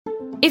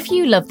If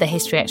you love the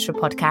History Extra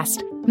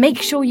podcast,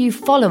 make sure you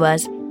follow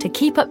us to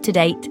keep up to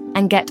date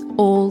and get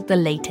all the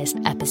latest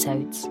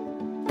episodes.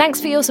 Thanks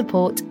for your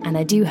support, and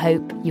I do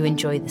hope you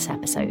enjoy this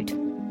episode.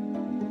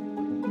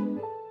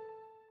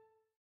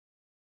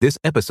 This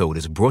episode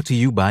is brought to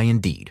you by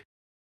Indeed.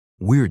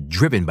 We're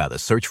driven by the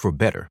search for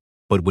better,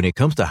 but when it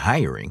comes to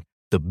hiring,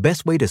 the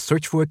best way to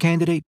search for a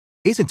candidate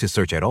isn't to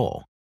search at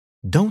all.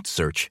 Don't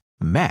search,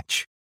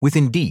 match with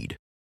Indeed.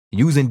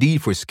 Use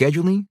Indeed for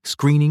scheduling,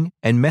 screening,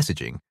 and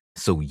messaging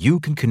so you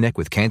can connect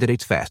with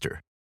candidates faster.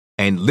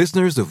 And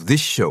listeners of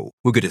this show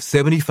will get a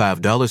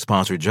 $75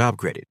 sponsored job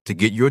credit to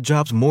get your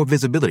jobs more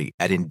visibility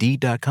at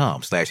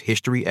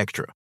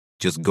Indeed.com/historyextra.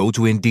 Just go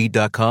to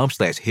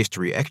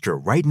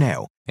Indeed.com/historyextra right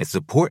now and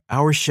support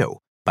our show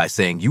by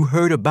saying you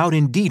heard about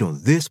Indeed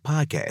on this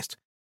podcast.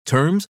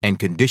 Terms and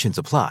conditions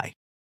apply.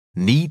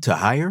 Need to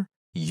hire?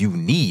 You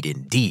need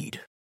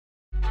Indeed.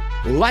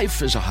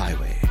 Life is a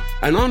highway,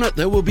 and on it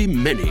there will be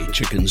many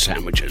chicken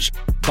sandwiches.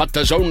 But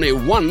there's only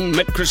one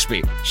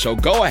McCrispy. So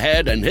go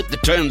ahead and hit the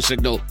turn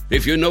signal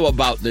if you know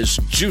about this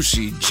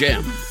juicy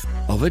gem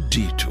of a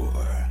detour.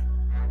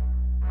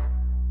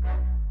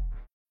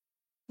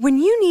 When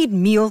you need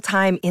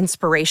mealtime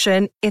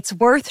inspiration, it's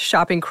worth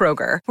shopping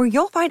Kroger, where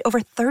you'll find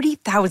over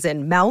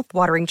 30,000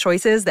 mouth-watering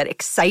choices that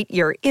excite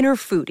your inner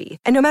foodie.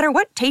 And no matter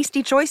what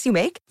tasty choice you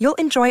make, you'll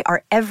enjoy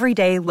our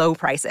everyday low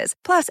prices,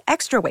 plus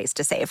extra ways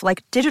to save,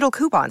 like digital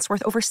coupons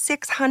worth over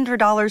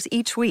 $600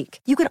 each week.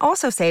 You can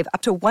also save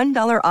up to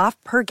 $1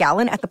 off per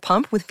gallon at the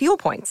pump with fuel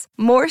points.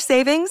 More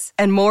savings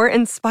and more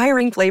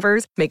inspiring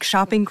flavors make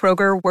shopping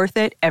Kroger worth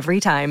it every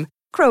time.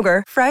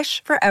 Kroger,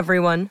 fresh for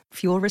everyone.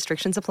 Fuel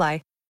restrictions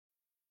apply.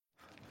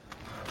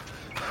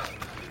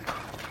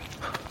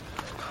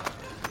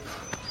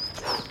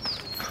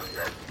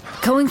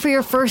 Going for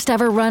your first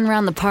ever run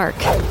around the park.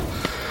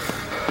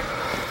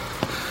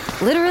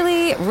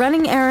 Literally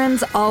running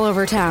errands all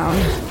over town.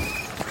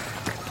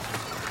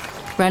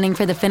 Running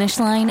for the finish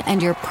line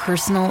and your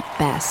personal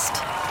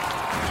best.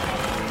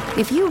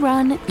 If you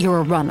run, you're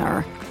a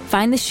runner.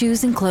 Find the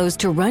shoes and clothes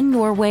to run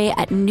your way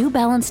at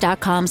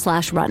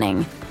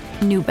newbalance.com/running.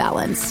 New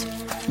Balance.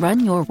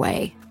 Run your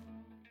way.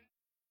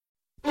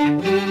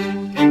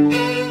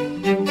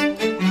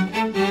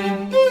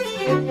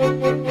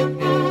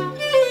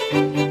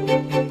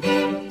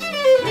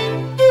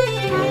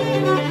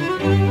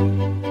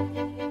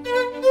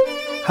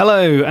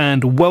 Hello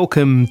and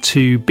welcome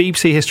to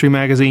BBC History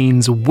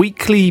Magazine's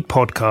weekly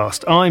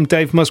podcast. I'm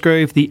Dave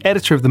Musgrove, the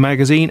editor of the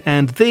magazine,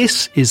 and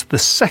this is the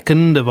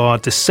second of our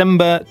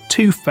December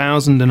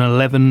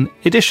 2011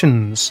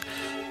 editions.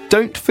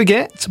 Don't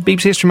forget,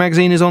 BBC History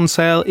Magazine is on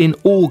sale in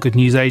all good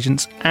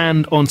newsagents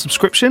and on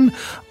subscription.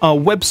 Our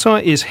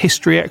website is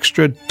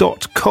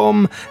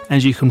historyextra.com,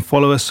 and you can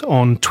follow us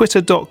on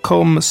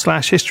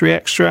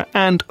twitter.com/historyextra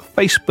and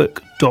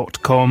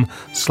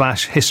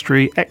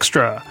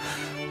facebook.com/historyextra.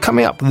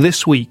 Coming up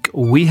this week,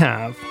 we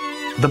have...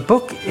 The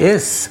book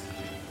is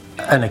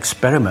an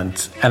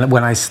experiment, and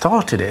when I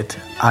started it,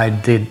 I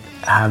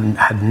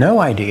had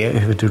no idea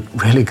if it was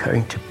really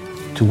going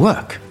to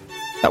work.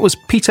 That was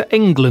Peter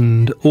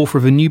Englund, author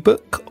of a new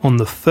book on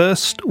the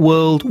First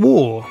World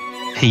War.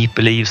 He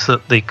believes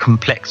that the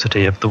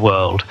complexity of the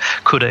world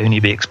could only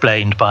be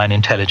explained by an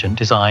intelligent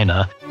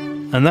designer.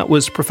 And that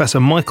was Professor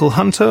Michael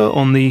Hunter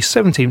on the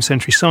 17th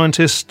century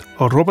scientist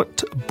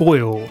Robert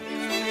Boyle.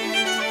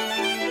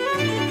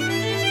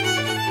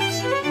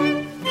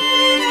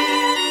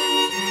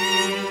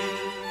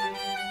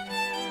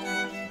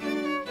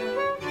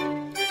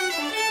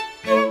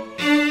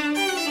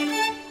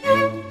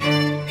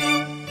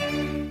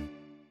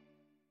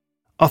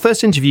 Our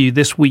first interview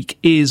this week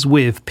is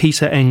with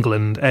Peter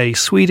Englund, a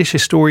Swedish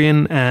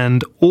historian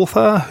and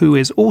author who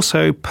is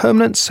also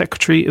permanent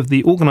secretary of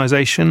the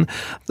organisation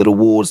that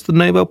awards the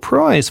Nobel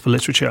Prize for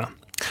Literature.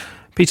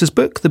 Peter's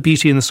book, The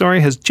Beauty and the Sorry,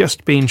 has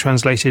just been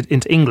translated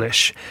into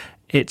English.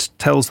 It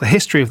tells the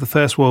history of the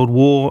First World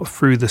War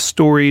through the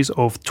stories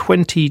of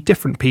 20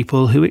 different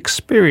people who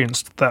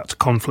experienced that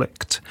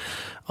conflict.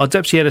 Our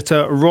deputy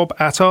editor, Rob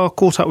Attar,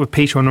 caught up with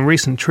Peter on a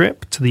recent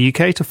trip to the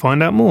UK to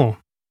find out more.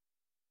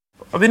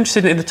 I'm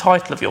interested in the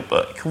title of your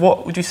book.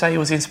 What would you say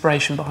was the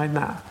inspiration behind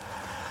that?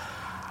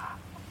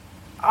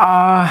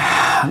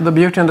 The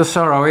Beauty and the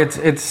Sorrow.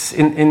 It's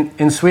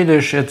in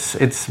Swedish.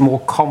 It's more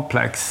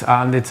complex,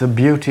 and it's a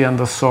beauty and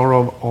the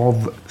sorrow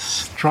of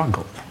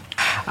struggle,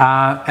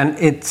 and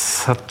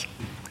it's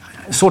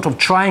sort of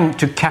trying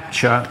to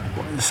capture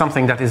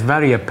something that is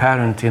very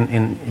apparent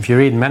in if you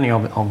read many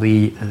of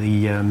the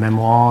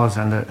memoirs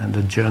and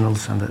the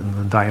journals and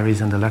the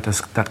diaries and the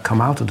letters that come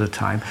out of the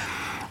time,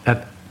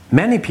 that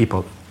many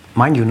people,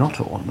 mind you not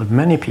all, but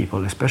many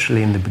people,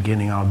 especially in the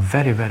beginning, are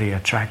very, very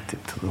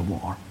attracted to the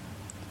war.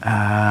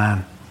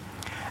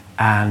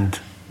 And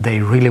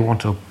they really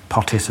want to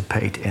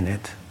participate in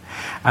it.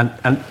 And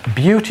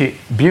beauty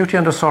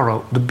and the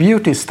sorrow, the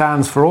beauty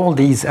stands for all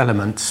these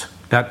elements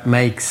that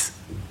makes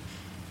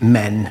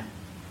men,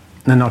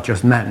 and not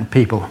just men,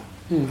 people,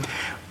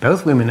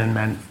 both women and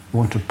men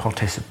want to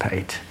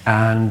participate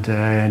and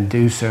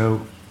do so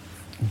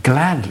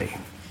gladly.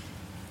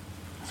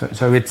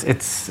 So it's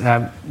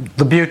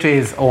the beauty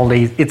is all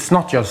these. It's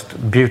not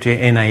just beauty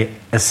in a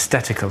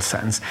aesthetical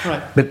sense,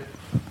 right. but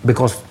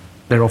because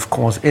there of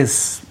course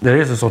is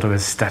a sort of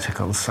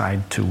aesthetical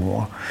side to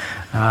war,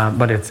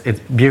 but it's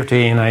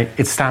beauty in a.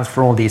 It stands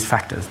for all these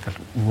factors that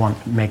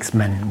makes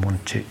men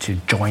want to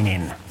join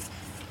in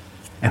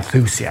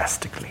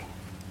enthusiastically.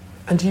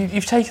 And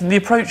you've taken the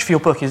approach for your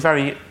book is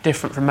very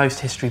different from most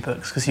history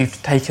books because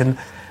you've taken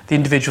the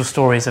individual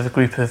stories of a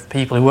group of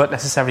people who weren't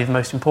necessarily the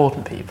most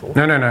important people.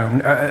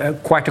 No.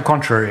 Quite the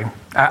contrary.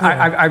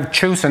 I've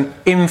chosen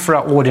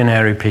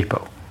infraordinary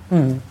people.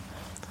 Mm.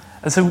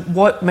 And so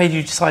what made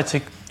you decide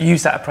to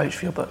use that approach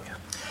for your book?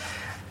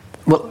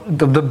 Well,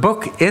 the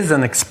book is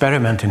an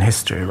experiment in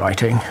history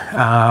writing.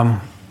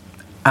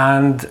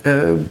 And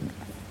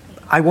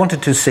I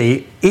wanted to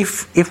see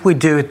if we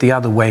do it the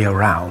other way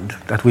around,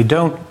 that we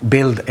don't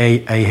build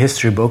a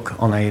history book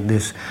on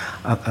this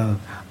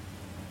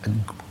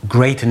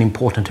great and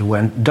important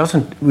event.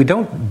 We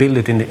don't build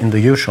it in the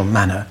usual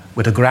manner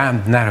with a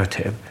grand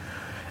narrative,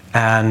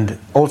 and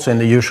also in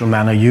the usual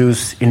manner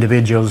use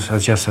individuals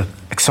as just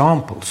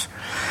examples.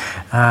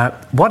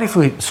 What if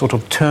we sort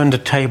of turn the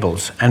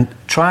tables and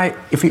try,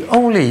 if we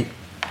only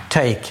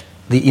take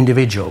the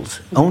individuals,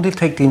 only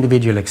take the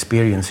individual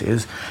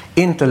experiences,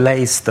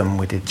 interlace them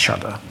with each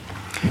other,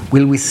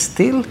 will we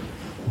still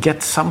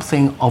get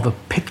something of a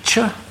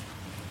picture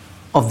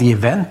of the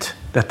event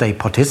that they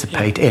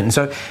participate in?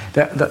 So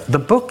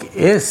the book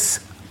is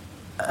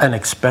an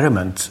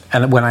experiment,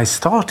 and when I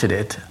started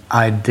it,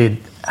 I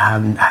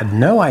had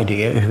no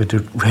idea if it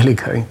was really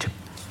going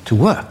to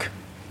work.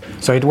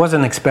 So it was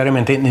an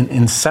experiment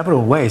in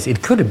several ways.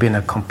 It could have been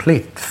a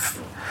complete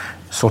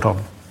sort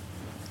of,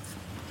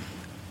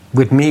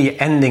 with me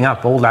ending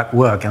up all that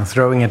work and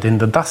throwing it in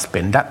the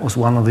dustbin. That was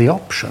one of the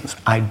options.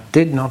 I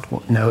did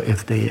not know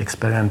if the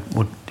experiment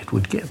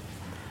would give.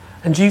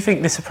 And do you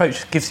think this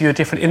approach gives you a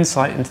different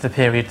insight into the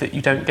period that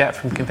you don't get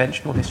from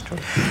conventional history?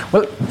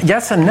 Well,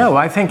 yes and no.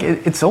 I think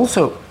it's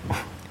also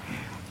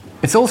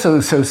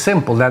so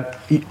simple that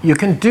you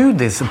can do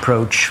this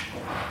approach,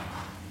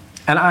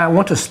 and I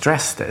want to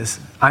stress this.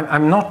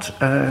 I'm not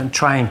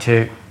trying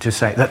to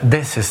say that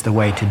this is the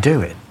way to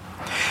do it.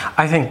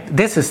 I think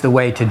this is the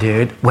way to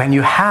do it when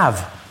you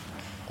have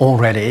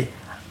already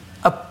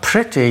a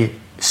pretty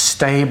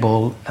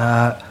stable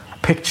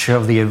picture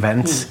of the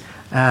events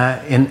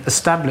in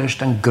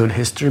established and good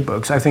history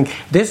books. I think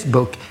this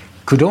book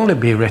could only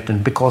be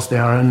written because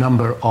there are a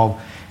number of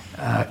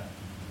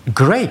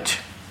great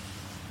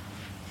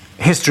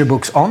history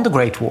books on the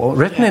Great War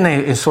written in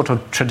a sort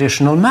of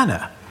traditional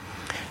manner.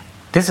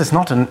 This is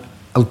not an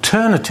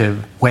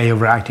alternative way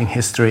of writing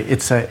history.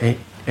 It's a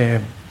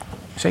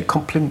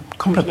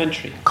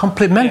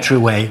complementary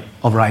way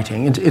of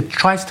writing. It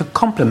tries to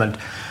complement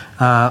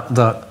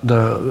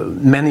the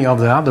many of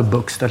the other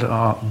books that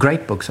are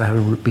great books that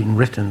have been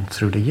written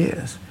through the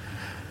years.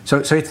 So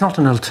it's not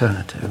an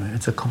alternative.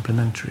 It's a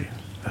complementary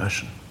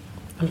version.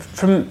 And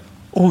from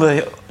all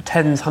the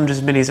tens, hundreds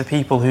of millions of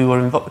people who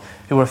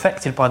were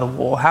affected by the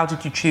war, how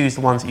did you choose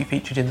the ones that you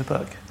featured in the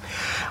book?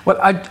 Well,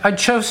 I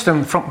chose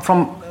them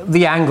from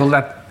the angle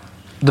that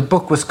the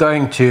book was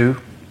going to.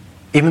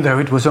 Even though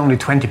it was only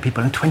 20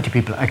 people, and 20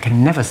 people, I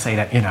can never say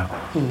that,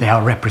 they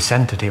are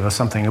representative or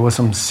something. There was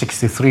some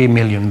 63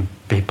 million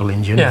people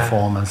in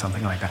uniform and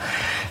something like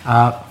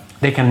that.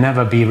 They can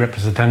never be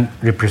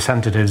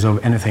representatives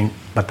of anything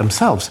but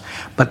themselves.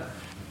 But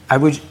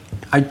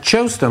I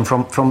chose them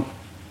from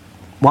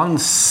one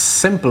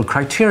simple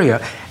criteria,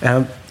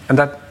 and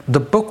that the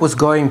book was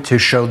going to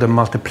show the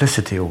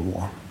multiplicity of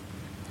war.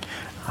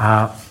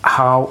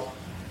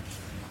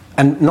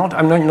 I'm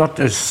not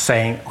just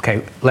saying,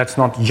 okay, let's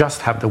not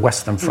just have the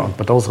Western Front,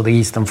 but also the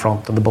Eastern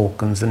Front and the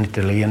Balkans and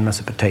Italy and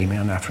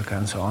Mesopotamia and Africa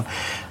and so on.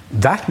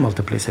 That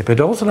multiplicity, but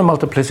also the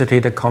multiplicity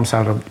that comes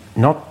out of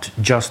not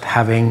just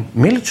having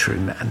military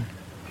men,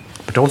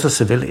 but also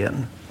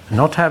civilian.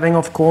 Not having,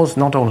 of course,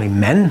 not only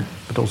men,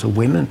 but also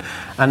women,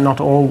 and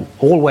not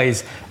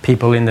always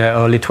people in their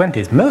early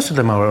 20s. Most of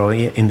them are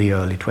in the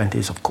early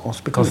 20s, of course,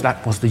 because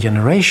that was the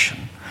generation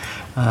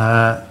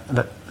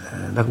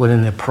that were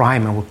in their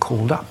prime and were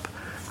called up.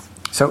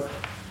 So,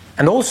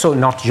 and also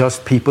not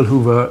just people who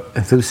were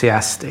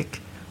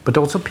enthusiastic, but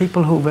also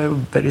people who were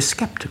very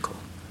skeptical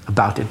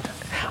about it.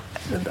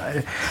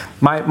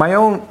 My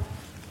own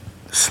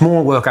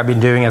small work I've been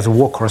doing as a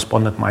war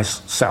correspondent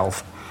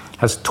myself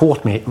has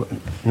taught me,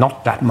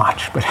 not that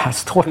much, but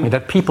has taught me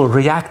that people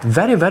react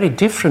very, very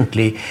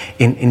differently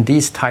in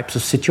these types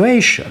of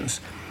situations.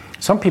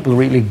 Some people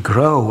really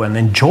grow and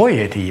enjoy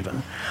it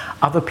even.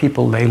 Other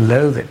people, they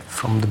loathe it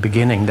from the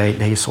beginning.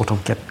 They sort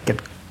of get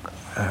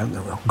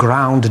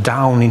ground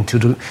down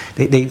into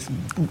they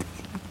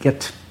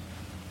get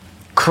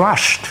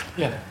crushed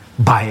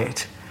by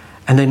it,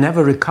 and they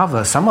never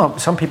recover.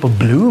 Some people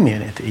bloom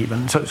in it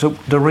even. So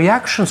the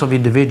reactions of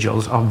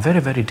individuals are very,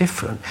 very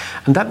different,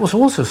 and that was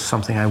also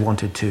something I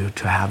wanted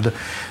to have,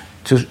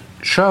 to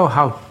show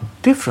how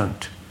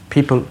different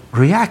people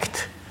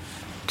react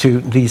to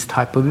these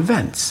type of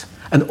events,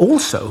 and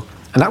also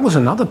And that was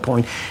another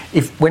point.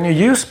 When you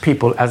use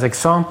people as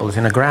examples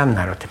in a grand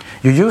narrative,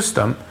 you use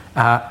them,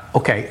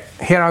 okay,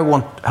 here I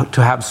want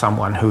to have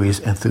someone who is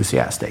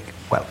enthusiastic.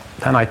 Well,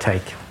 then I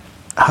take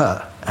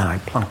her and I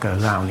plunk her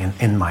down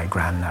in my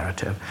grand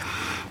narrative.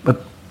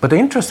 But the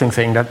interesting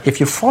thing that if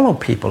you follow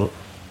people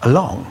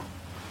along,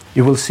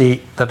 you will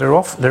see that they're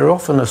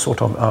often a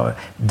sort of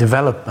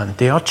development.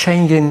 They are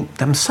changing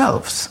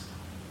themselves.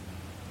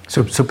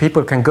 So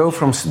people can go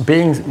from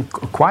being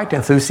quite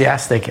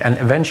enthusiastic and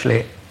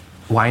eventually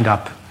wind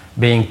up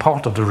being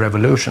part of the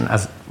revolution,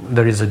 as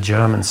there is a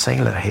German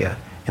sailor here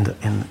in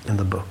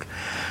the book,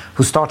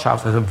 who starts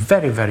out as a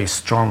very, very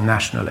strong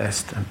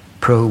nationalist and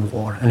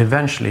pro-war, and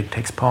eventually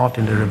takes part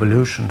in the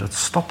revolution that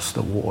stops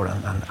the war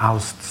and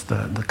ousts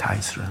the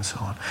Kaiser and so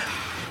on.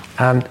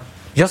 And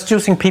just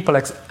using people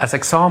as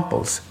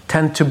examples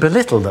tend to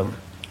belittle them.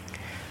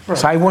 Right.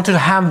 So I wanted to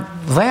have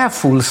their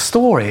full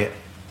story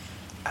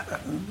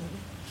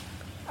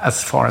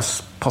as far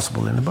as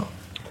possible in the book.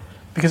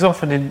 Because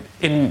often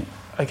in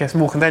I guess,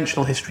 more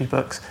conventional history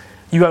books,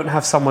 you won't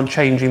have someone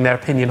changing their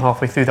opinion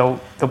halfway through.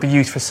 They'll be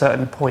used for a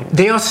certain point.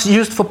 They are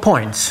used for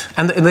points,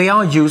 and they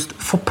are used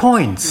for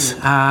points.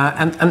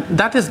 And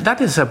that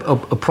is a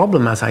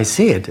problem as I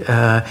see it.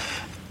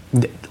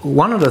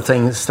 One of the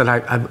things that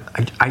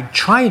I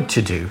tried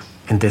to do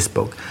in this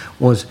book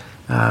was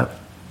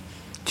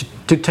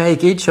to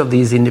take each of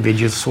these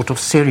individuals sort of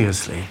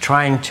seriously,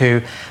 trying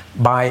to,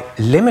 by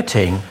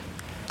limiting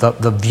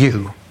the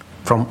view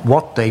from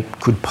what they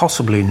could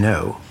possibly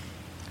know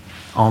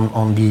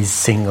on these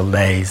single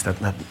days,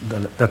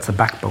 that's the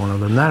backbone of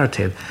the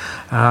narrative,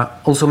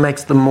 also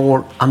makes them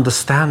more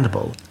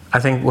understandable. I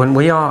think when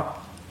we are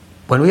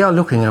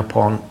looking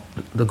upon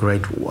the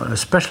Great War,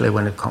 especially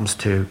when it comes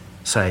to,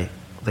 say,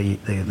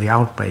 the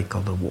outbreak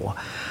of the war,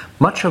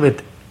 much of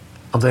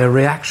their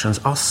reactions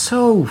are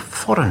so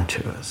foreign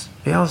to us.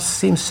 They all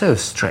seem so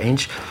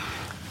strange.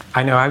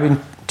 I know I've been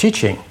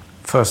teaching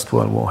First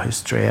World War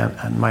history,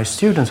 and my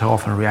students have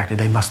often reacted,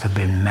 they must have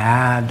been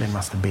mad, they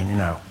must have been,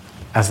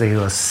 as they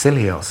were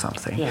silly or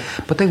something. Yeah.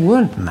 But they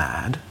weren't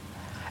mad,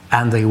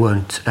 and they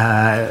weren't.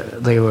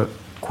 They were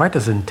quite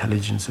as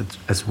intelligent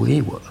as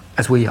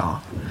we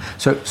are.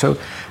 So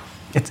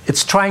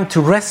it's trying to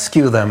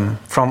rescue them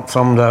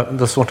from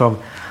the sort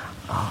of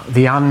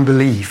the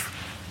unbelief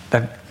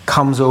that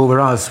comes over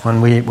us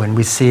when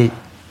we see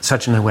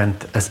such an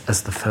event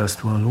as the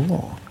First World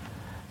War.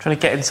 Trying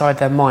to get inside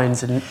their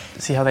minds and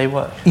see how they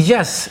work.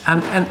 Yes,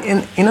 and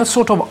in a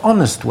sort of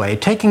honest way,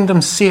 taking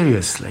them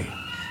seriously.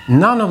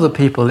 None of the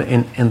people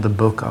in the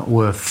book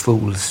were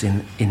fools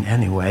in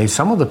any way.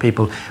 Some of the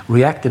people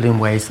reacted in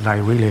ways that I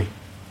really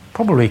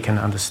probably can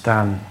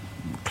understand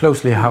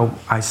closely how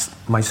I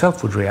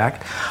myself would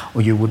react,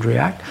 or you would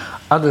react.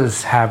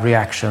 Others have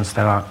reactions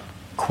that are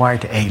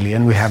quite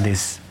alien. We have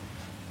this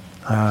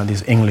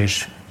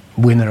English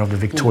winner of the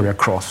Victoria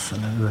Cross,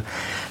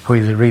 who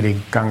is a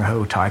really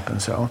gung-ho type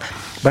and so on.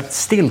 But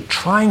still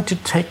trying to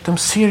take them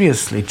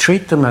seriously,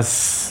 treat them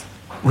as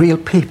real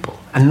people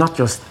and not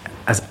just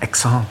as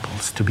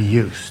examples to be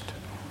used.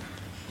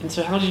 And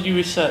so how did you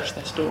research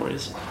their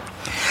stories?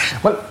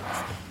 Well,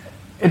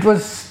 it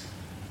was,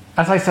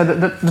 as I said,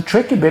 the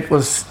tricky bit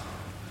was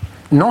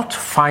not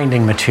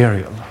finding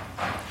material,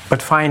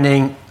 but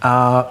finding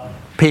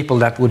people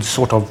that would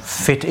sort of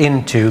fit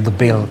into the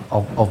bill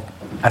of,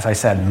 as I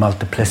said,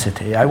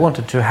 multiplicity. I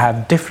wanted to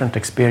have different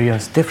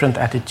experience, different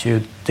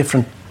attitude,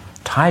 different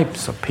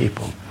types of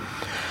people,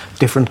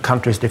 different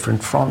countries,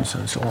 different fronts,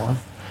 and so on.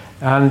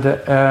 And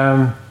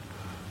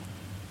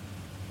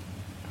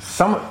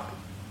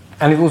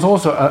it was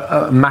also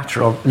a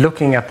matter of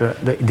looking at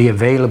the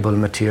available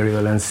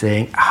material and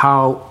saying,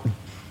 how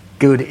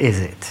good is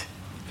it?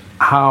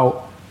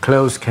 How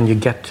close can you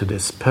get to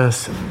this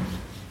person?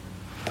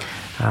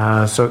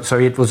 So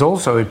it was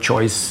also a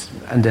choice,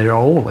 and there are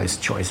always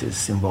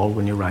choices involved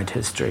when you write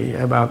history,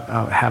 about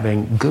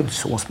having good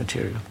source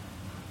material.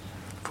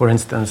 For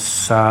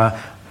instance,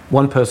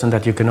 one person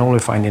that you can only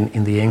find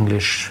in the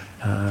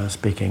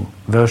English-speaking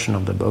version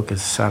of the book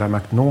is Sarah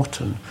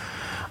McNaughton,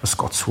 a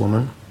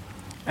Scotswoman.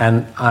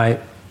 And I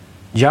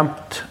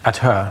jumped at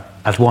her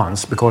at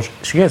once because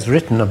she has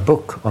written a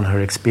book on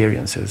her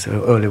experiences,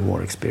 her early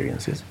war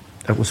experiences,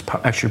 that was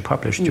actually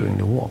published during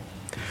the war.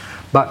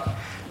 But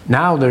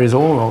now there is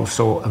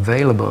also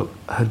available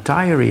her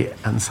diary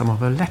and some of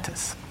her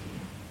letters.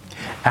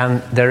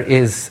 And there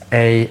is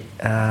they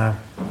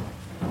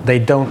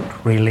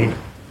don't really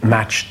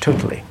match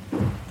totally.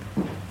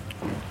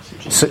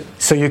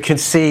 So you can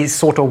see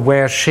sort of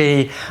where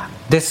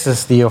this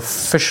is the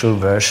official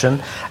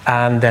version,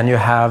 and then you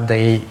have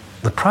the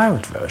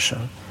private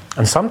version.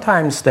 And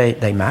sometimes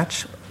they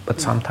match, but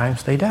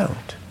sometimes they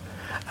don't.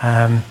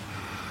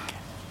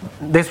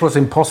 This was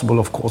impossible,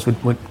 of course,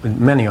 with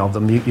many of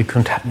them. You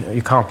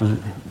can't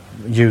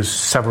use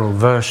several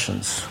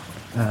versions.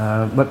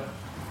 But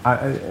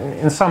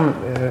in some,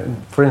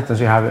 for instance,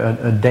 you have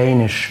a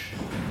Dane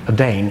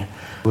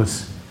who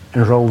was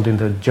enrolled in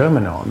the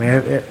German army,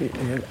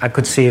 I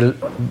could see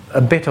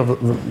a bit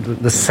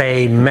of the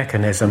same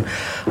mechanism.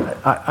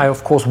 I,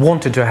 of course,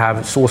 wanted to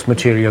have source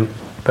material,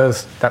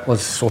 both that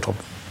was sort of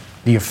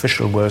the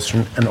official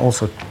version and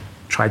also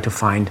try to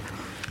find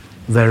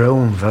their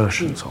own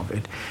versions of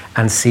it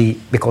and see,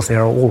 because there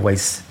are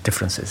always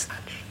differences.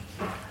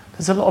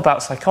 There's a lot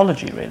about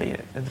psychology, really,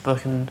 in the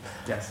book, and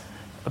yes,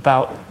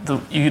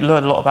 you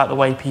learn a lot about the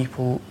way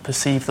people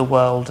perceive the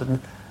world and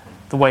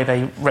the way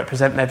they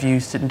represent their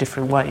views in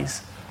different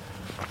ways.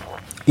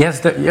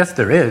 Yes,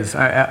 there is.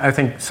 I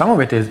think some of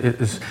it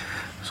is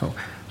sort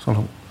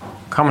of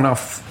common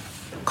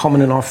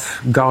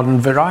enough garden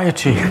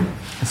variety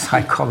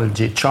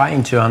psychology,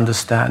 trying to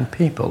understand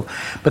people,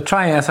 but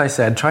as I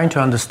said, trying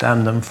to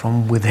understand them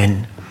from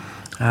within,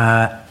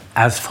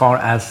 as far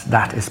as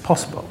that is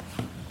possible,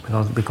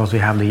 because we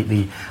have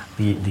the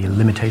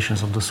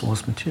limitations of the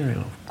source material,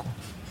 of course.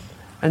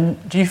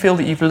 And do you feel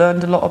that you've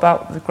learned a lot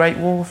about the Great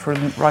War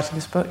from writing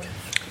this book?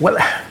 Well,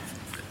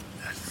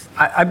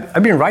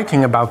 I've been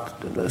writing about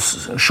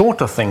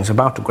shorter things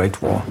about the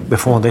Great War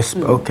before this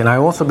book, and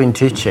I've also been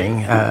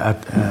teaching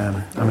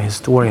I'm a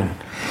historian.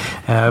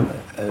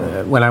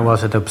 When I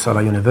was at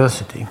Uppsala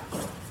University,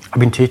 I've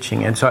been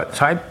teaching, and so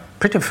I'm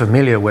pretty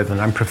familiar with it.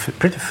 I'm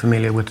pretty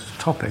familiar with the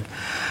topic.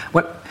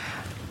 Well,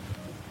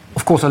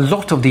 of course, a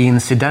lot of the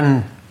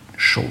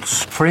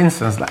incidentals, for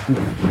instance,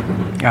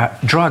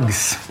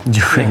 drugs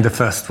during the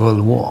First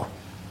World War.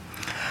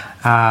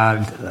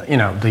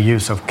 The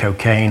use of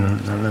cocaine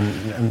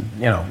and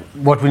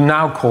what we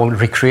now call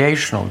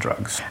recreational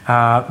drugs.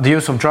 The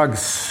use of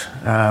drugs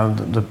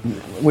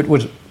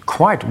was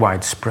quite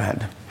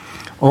widespread.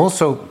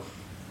 Also,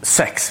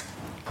 sex,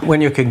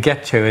 when you could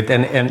get to it.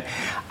 And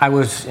I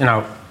was,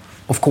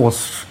 of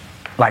course,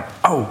 like,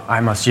 oh,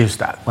 I must use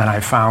that. When I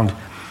found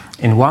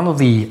in one of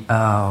the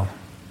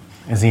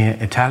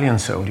Italian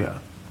soldier,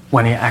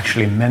 when he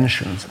actually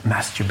mentions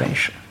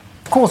masturbation.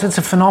 Of course, it's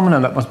a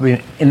phenomenon that must be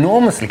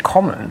enormously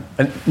common,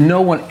 and no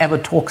one ever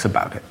talks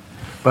about it.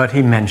 But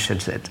he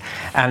mentions it.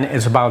 And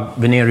it's about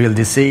venereal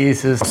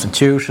diseases,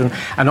 prostitution,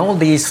 and all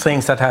these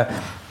things that have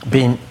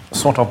been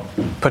sort of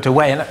put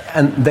away.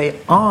 And they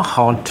are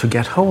hard to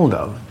get hold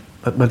of.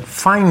 But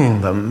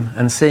finding them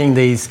and seeing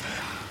these,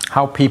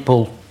 how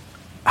people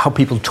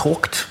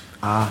talked,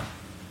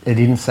 they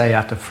didn't say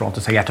at the front,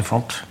 they say at the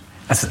front,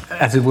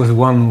 as it was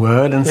one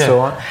word and so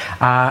on.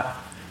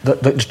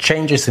 The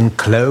changes in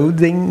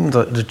clothing,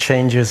 the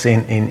changes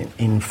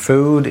in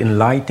food, in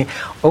lighting,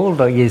 all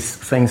these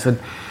things that,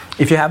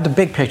 if you have the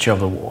big picture of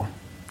the war,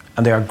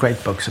 and there are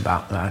great books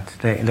about that,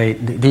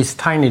 these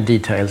tiny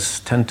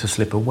details tend to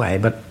slip away,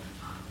 but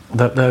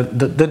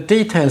the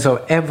details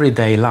of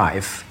everyday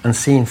life, and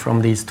seen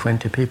from these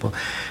 20 people,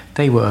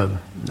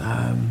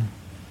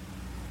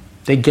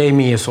 they gave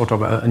me a sort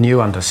of a new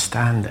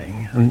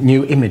understanding, and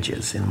new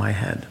images in my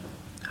head,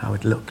 how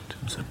it looked.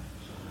 So.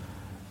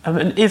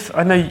 And if,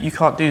 I know you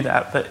can't do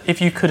that, but if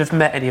you could have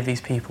met any of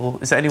these people,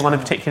 is there anyone in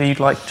particular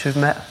you'd like to have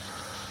met?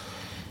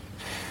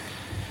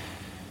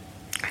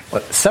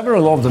 Well,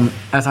 several of them,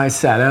 as I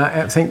said,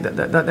 I think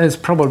that is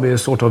probably a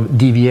sort of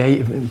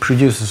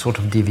produces a sort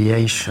of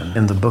deviation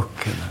in the book.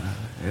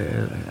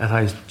 As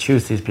I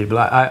choose these people,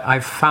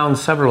 I found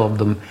several of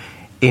them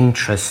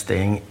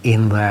interesting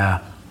in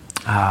their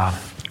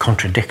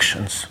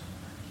contradictions.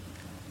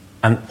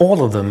 And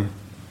all of them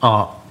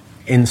are,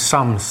 in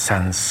some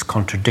sense,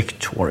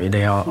 contradictory.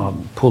 They are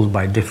pulled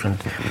by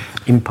different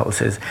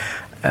impulses.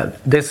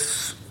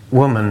 This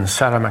woman,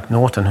 Sarah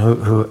McNaughton,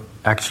 who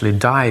actually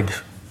died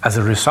as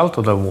a result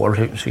of the war,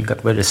 she got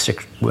very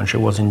sick when she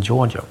was in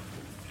Georgia,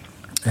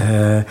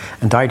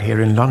 and died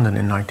here in London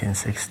in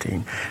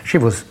 1916. She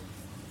was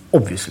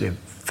obviously a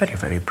very,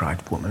 very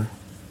bright woman.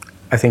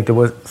 I think there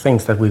were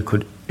things that we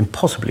could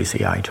impossibly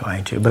see eye to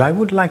eye to, but I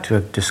would like to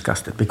have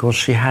discussed it because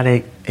she had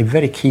a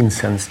very keen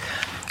sense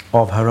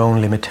of her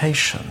own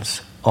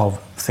limitations, of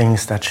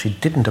things that she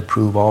didn't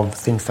approve of,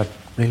 things that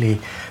really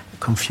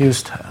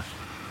confused her.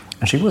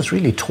 And she was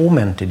really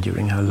tormented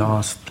during her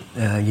last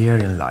year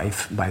in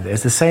life by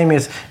this. The same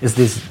is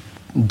this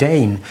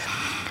Dane,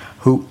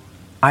 who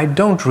I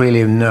don't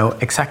really know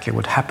exactly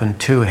what happened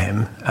to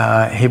him.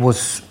 He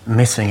was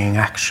missing in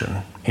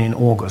action in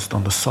August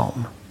on the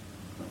Somme.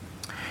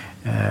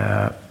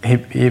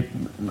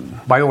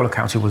 By all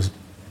accounts, he was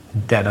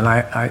dead, and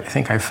I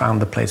think I found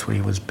the place where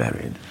he was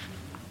buried.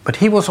 But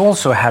he was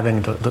also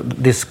having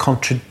this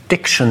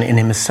contradiction in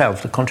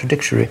himself. The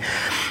contradictory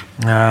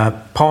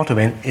part of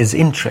it is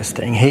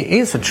interesting. He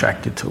is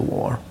attracted to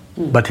war,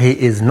 but he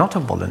is not a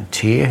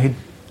volunteer. He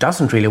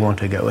doesn't really want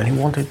to go, and he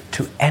wanted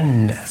to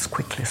end as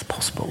quickly as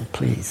possible.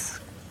 Please,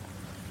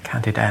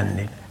 can't it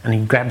end? And he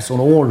grabs on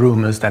all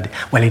rumors that,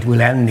 well, it will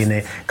end in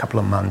a couple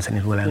of months, and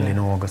it will end in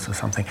August or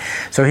something.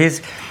 So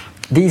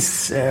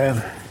these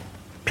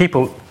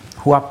people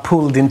who are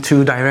pulled in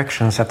two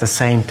directions at the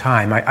same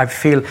time. I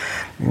feel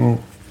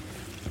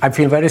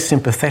very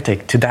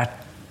sympathetic to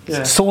that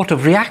sort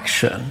of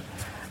reaction.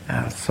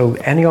 So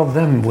any of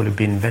them would have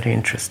been very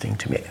interesting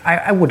to me.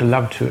 I would have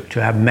loved to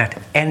have met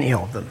any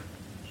of them.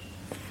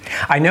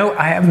 I know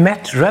I have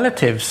met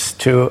relatives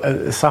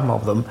to some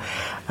of them,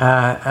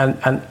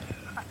 and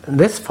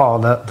this far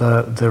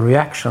the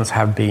reactions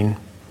have been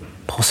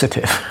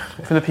positive.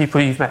 From the people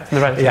you've met, from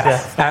the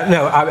relatives? Yeah.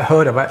 No, I've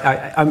heard of it.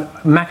 I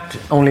met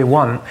only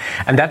one,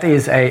 and that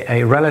is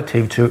a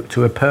relative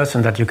to a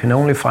person that you can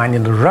only find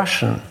in the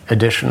Russian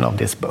edition of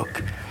this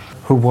book,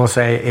 who was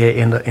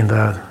in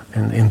the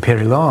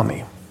Imperial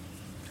Army.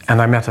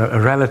 And I met a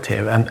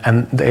relative,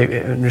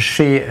 and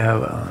she,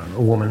 a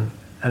woman,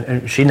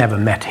 and she never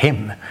met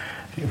him.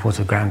 It was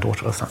a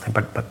granddaughter or something,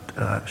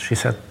 but she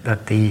said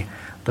that the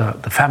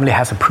family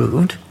has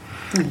approved,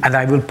 and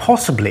I will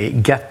possibly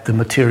get the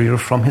material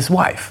from his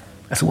wife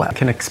as well. I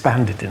can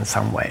expand it in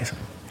some ways.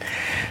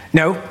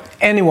 No,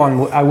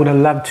 anyone, I would have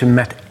loved to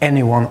met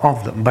any one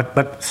of them,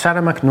 but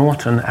Sarah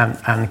McNaughton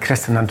and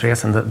Christian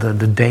Andreasen,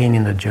 the Dane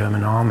in the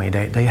German army,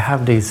 they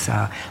have these,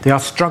 they are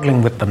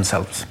struggling with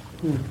themselves,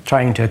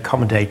 trying to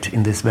accommodate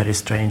in this very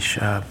strange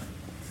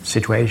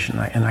situation,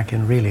 and I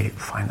can really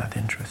find that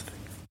interesting.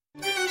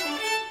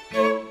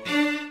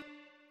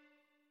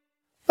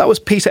 That was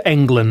Peter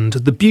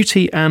Englund. The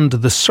Beauty and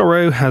the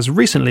Sorrow has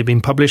recently been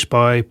published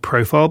by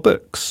Profile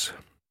Books.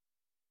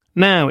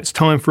 Now it's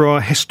time for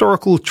our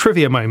historical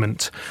trivia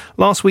moment.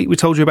 Last week we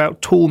told you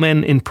about tall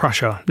men in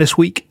Prussia. This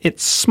week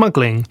it's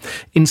smuggling.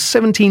 In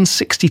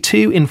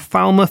 1762 in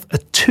Falmouth, a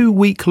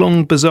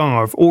 2-week-long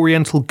bazaar of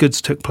Oriental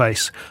goods took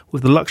place,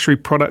 with the luxury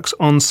products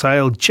on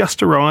sale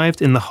just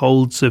arrived in the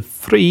holds of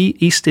 3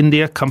 East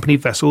India Company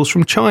vessels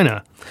from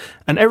China.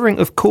 And everything,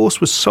 of course,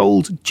 was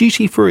sold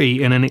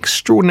duty-free in an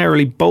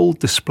extraordinarily bold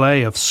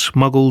display of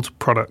smuggled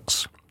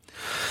products.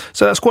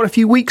 So that's quite a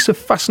few weeks of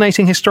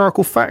fascinating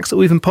historical facts that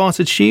we've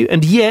imparted to you,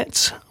 and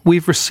yet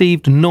we've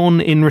received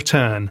none in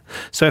return.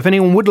 So if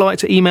anyone would like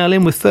to email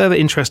in with further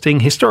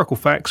interesting historical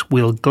facts,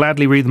 we'll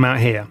gladly read them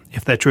out here,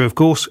 if they're true, of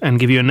course, and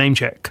give you a name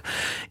check.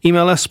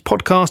 Email us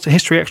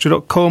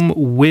podcast@historyextra.com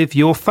with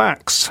your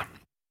facts.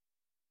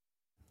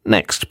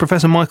 Next,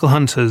 Professor Michael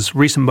Hunter's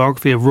recent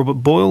biography of Robert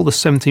Boyle, the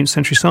 17th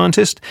century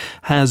scientist,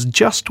 has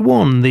just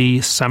won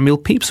the Samuel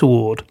Pepys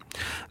Award.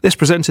 This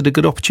presented a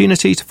good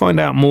opportunity to find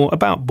out more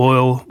about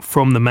Boyle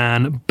from the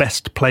man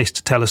best placed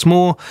to tell us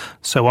more,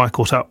 so I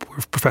caught up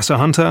with Professor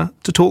Hunter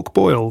to talk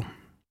Boyle.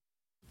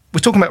 We're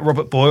talking about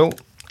Robert Boyle.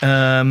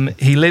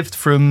 He lived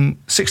from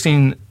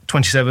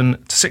 1627 to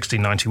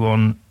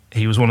 1691.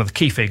 He was one of the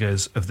key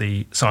figures of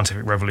the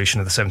scientific revolution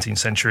of the 17th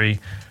century.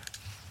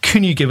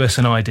 Can you give us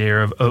an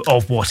idea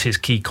of what his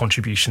key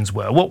contributions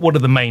were? What are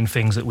the main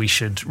things that we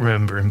should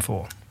remember him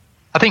for?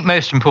 I think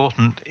most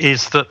important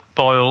is that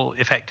Boyle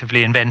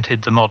effectively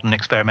invented the modern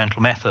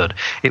experimental method.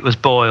 It was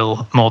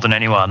Boyle, more than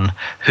anyone,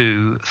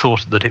 who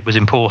thought that it was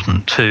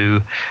important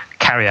to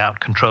carry out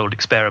controlled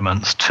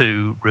experiments,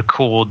 to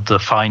record the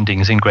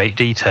findings in great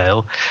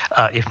detail,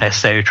 if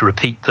necessary to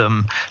repeat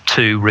them,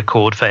 to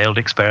record failed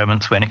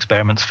experiments when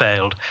experiments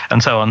failed,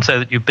 and so on, so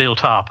that you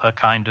built up a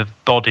kind of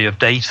body of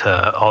data,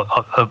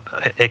 of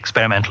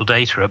experimental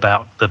data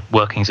about the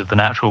workings of the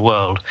natural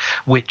world,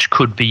 which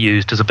could be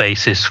used as a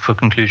basis for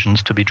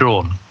conclusions to be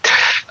drawn.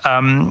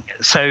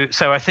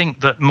 So I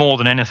think that more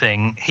than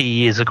anything,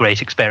 he is a great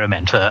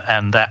experimenter,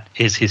 and that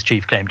is his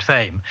chief claim to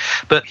fame.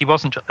 But he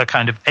wasn't a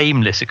kind of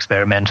aimless experimenter,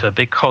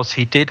 because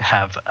he did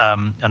have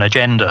an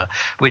agenda,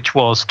 which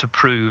was to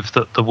prove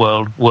that the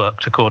world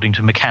worked according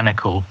to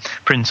mechanical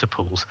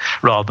principles,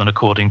 rather than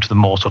according to the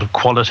more sort of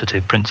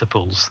qualitative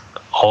principles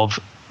of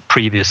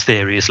previous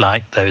theories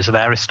like those of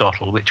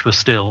Aristotle, which was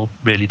still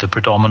really the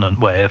predominant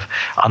way of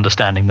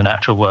understanding the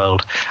natural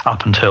world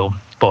up until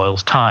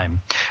Boyle's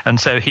time. And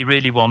so he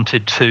really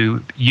wanted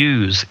to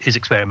use his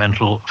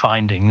experimental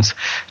findings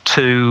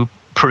to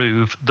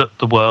prove that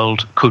the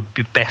world could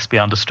best be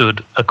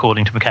understood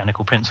according to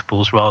mechanical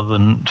principles rather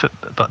than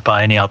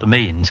by any other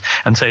means.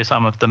 And so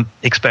some of the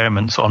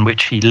experiments on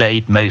which he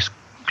laid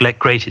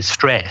greatest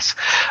stress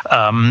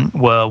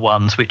were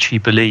ones which he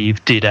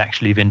believed did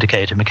actually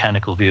vindicate a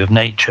mechanical view of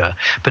nature,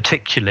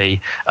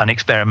 particularly an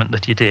experiment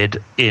that he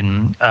did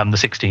in the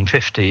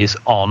 1650s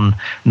on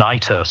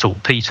nitre,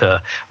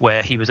 saltpeter,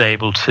 where he was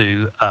able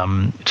to,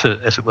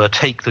 as it were,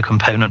 take the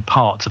component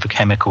parts of a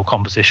chemical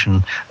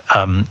composition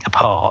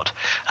apart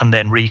and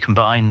then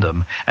recombine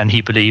them. And he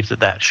believed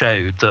that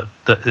showed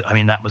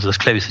that was as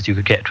close as you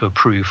could get to a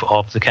proof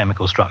of the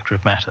chemical structure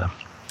of matter.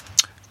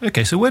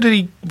 Okay, so where did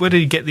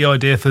he get the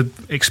idea for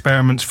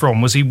experiments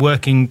from? Was he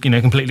working,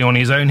 completely on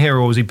his own here,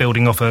 or was he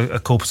building off a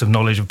corpus of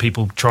knowledge of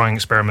people trying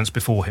experiments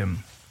before him?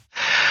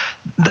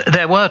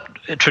 There were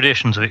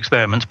traditions of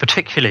experiments,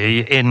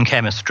 particularly in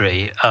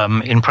chemistry.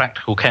 In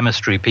practical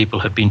chemistry, people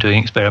had been doing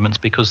experiments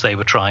because they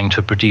were trying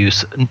to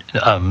produce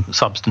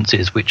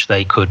substances which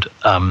they could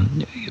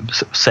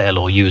sell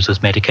or use as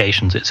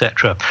medications,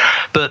 etc.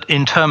 But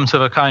in terms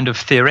of a kind of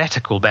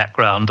theoretical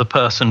background, the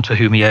person to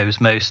whom he owes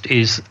most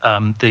is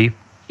the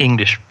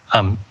English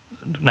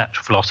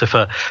natural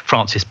philosopher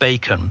Francis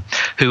Bacon,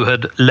 who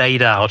had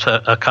laid out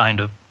a kind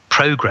of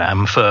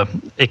program for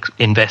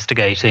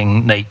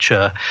investigating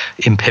nature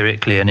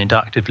empirically and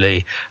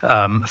inductively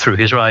through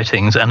his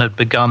writings, and had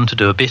begun to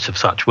do a bit of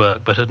such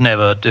work, but had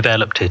never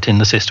developed it in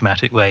the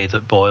systematic way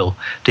that Boyle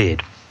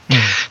did.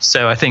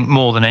 So I think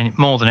more than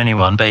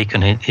anyone,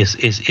 Bacon is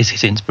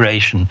his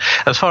inspiration.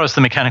 As far as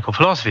the mechanical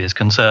philosophy is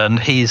concerned,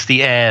 he's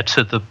the heir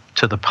to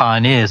the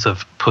pioneers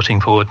of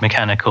putting forward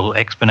mechanical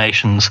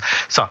explanations,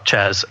 such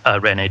as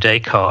René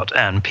Descartes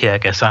and Pierre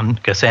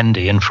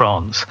Gassendi in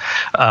France.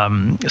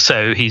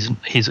 So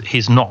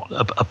he's not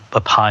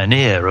a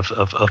pioneer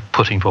of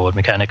putting forward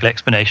mechanical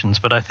explanations,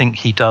 but I think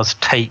he does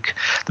take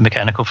the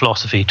mechanical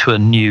philosophy to a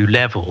new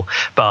level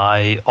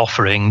by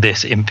offering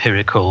this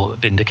empirical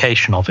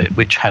vindication of it,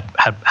 which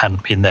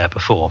hadn't been there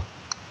before.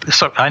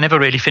 So I never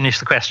really finished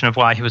the question of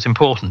why he was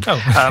important.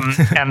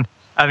 And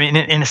I mean,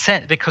 in a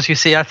sense, because you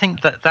see, I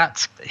think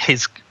that's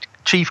his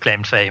chief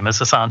claim to fame as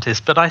a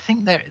scientist, but I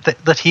think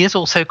that he is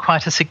also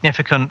quite a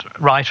significant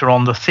writer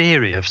on the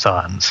theory of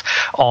science,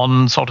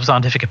 on sort of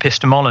scientific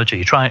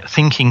epistemology,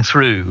 thinking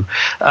through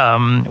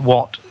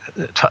what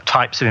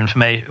types of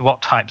information,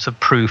 what types of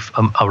proof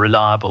are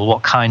reliable,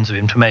 what kinds of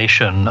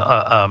information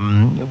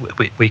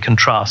we can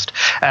trust.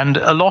 And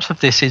a lot of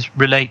this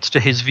relates to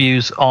his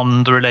views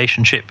on the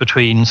relationship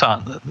between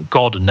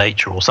God and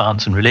nature, or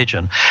science and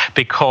religion,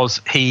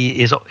 because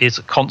he is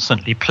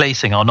constantly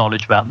placing our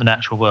knowledge about the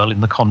natural world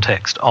in the context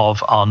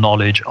of our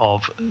knowledge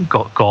of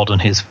God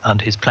and his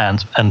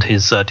plans and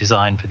his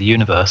design for the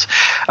universe.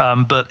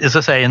 But as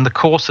I say, in the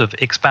course of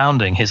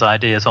expounding his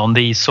ideas on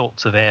these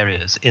sorts of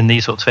areas,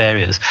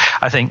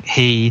 I think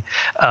he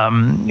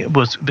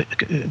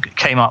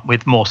came up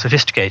with more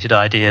sophisticated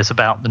ideas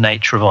about the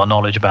nature of our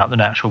knowledge about the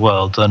natural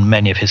world than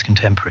many of his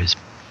contemporaries.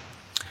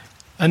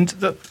 And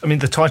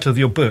the title of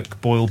your book,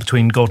 Boyle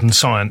Between God and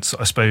Science,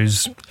 I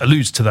suppose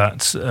alludes to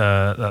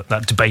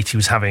that debate he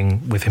was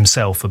having with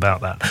himself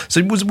about that.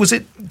 So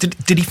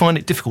did he find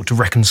it difficult to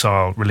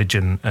reconcile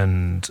religion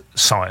and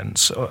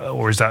science,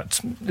 or is that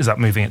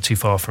moving it too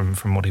far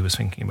from what he was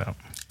thinking about?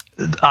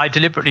 I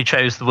deliberately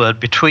chose the word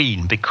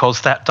between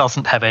because that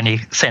doesn't have any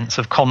sense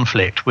of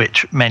conflict,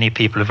 which many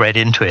people have read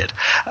into it.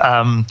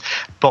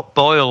 But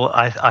Boyle,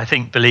 I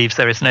think, believes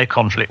there is no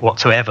conflict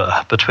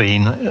whatsoever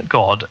between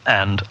God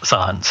and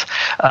science.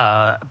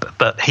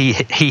 But he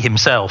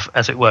himself,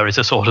 as it were, is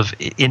a sort of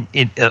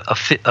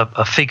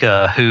a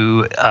figure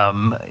who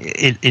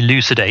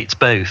elucidates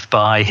both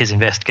by his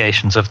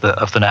investigations of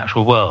the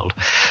natural world.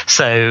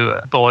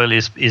 So Boyle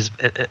is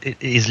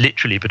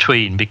literally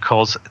between,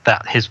 because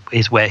that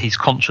is where he's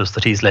conscious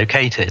that he's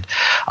located.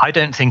 I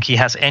don't think he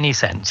has any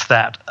sense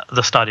that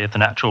the study of the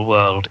natural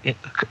world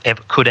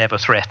could ever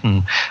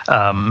threaten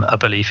a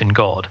belief in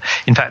God.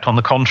 In fact, on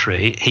the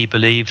contrary, he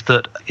believed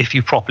that if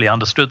you properly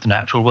understood the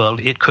natural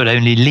world, it could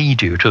only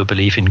lead you to a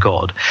belief in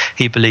God.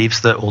 He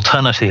believes that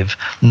alternative,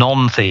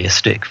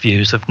 non-theistic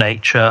views of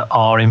nature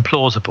are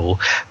implausible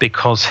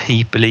because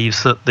he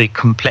believes that the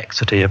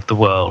complexity of the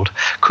world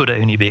could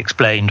only be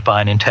explained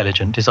by an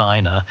intelligent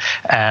designer,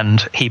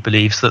 and he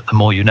believes that the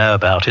more you know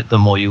about it, the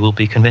more you will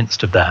be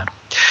convinced of that.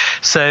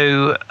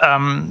 So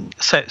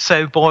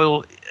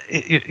Boyle,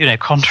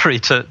 contrary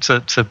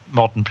to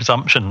modern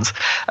presumptions,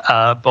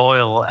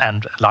 Boyle,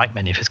 and like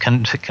many of his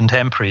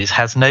contemporaries,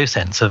 has no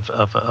sense of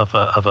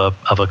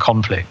a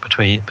conflict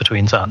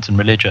between science and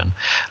religion.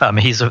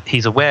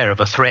 He's aware of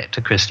a threat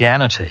to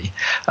Christianity,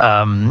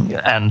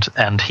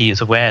 and he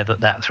is aware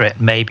that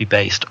threat may be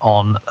based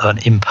on an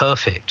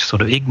imperfect,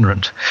 sort of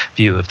ignorant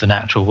view of the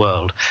natural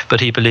world. But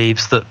he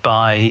believes that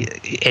by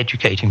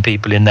educating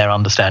people in their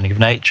understanding of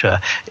nature,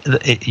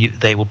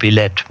 they will be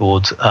led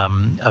towards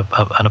an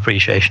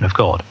appreciation of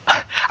God.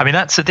 I mean,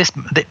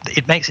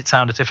 it makes it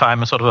sound as if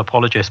I'm a sort of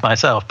apologist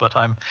myself, but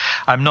I'm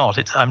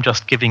not. I'm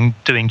just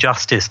doing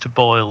justice to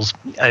Boyle's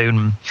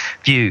own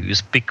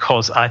views,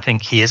 because I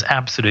think he is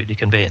absolutely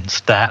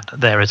convinced that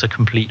there is a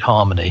complete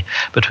harmony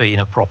between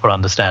a proper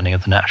understanding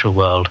of the natural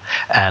world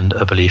and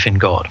a belief in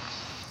God.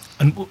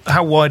 And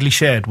how widely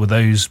shared were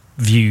those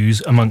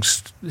views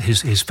amongst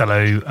his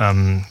fellow?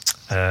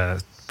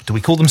 Do we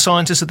call them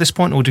scientists at this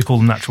point, or do we call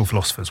them natural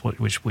philosophers?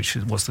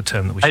 What's the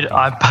term that we should use?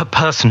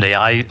 Personally,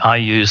 I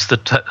use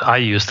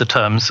the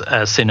terms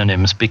as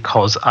synonyms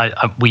because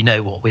we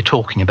know what we're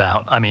talking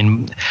about. I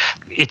mean,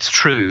 it's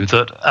true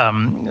that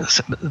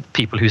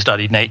people who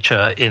studied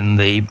nature in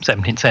the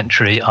 17th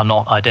century are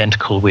not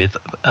identical with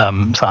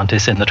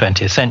scientists in the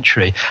 20th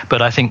century,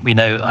 but I think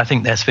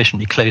they're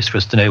sufficiently close for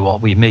us to know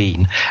what we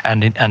mean.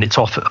 And it's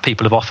often,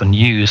 people have often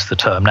used the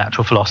term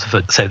natural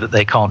philosopher so that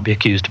they can't be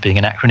accused of being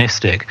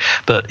anachronistic.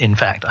 But in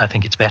fact, I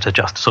think it's better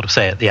just to sort of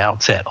say at the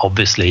outset,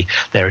 obviously,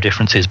 there are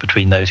differences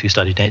between those who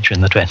studied nature in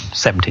the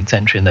 17th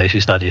century and those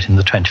who studied it in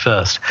the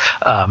 21st.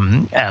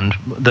 And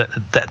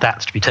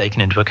that's to be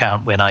taken into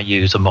account when I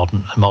use a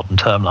modern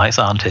term like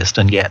scientist,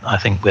 and yet I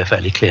think we're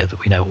fairly clear that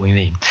we know what we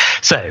mean.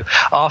 So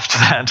after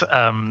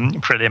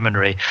that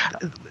preliminary,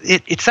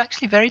 it's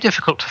actually very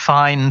difficult to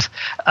find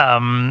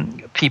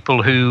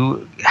people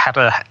who had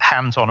a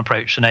hands-on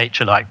approach to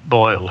nature like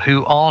Boyle,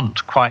 who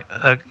aren't quite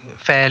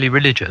fairly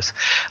religious.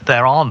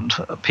 There aren't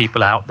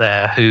people out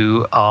there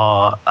who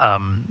are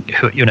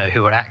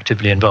who are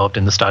actively involved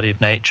in the study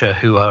of nature,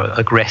 who are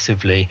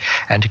aggressively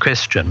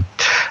anti-Christian.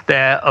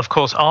 There, of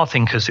course, are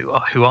thinkers who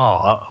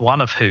are,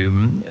 one of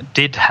whom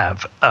did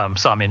have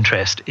some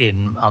interest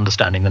in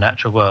understanding the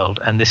natural world,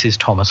 and this is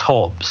Thomas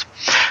Hobbes.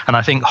 And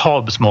I think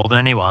Hobbes, more than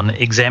anyone,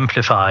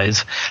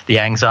 exemplifies the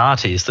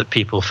anxieties that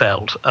people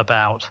felt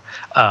about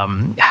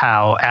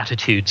how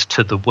attitudes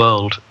to the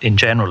world in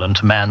general and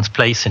to man's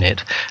place in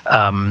it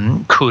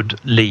could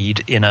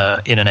lead in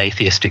an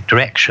atheistic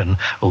direction,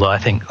 although I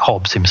think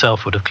Hobbes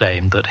himself would have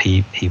claimed that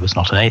he was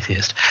not an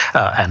atheist,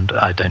 and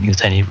I don't think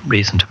there's any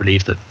reason to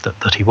believe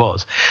that he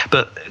was.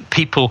 But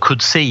people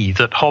could see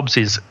that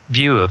Hobbes's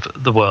view of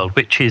the world,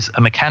 which is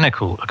a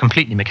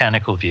completely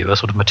mechanical view,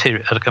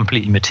 a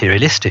completely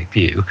materialistic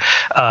view,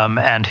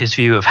 and his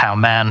view of how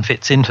man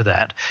fits into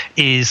that,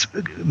 is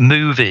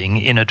moving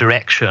in a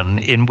direction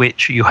in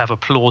which you have a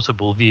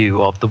plausible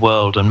view of the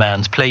world and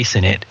man's place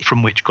in it,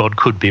 from which God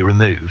could be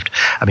removed.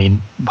 I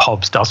mean,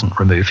 Hobbes doesn't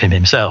remove him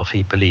himself.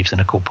 He believes in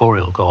a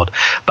corporeal God,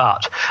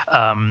 but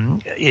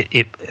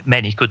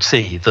many could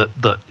see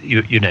that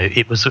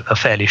it was a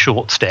fairly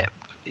short step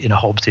in a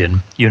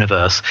Hobbesian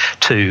universe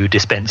to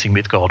dispensing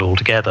with God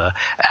altogether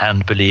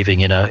and believing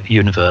in a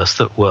universe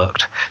that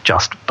worked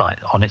just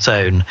on its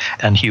own,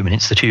 and human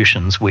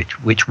institutions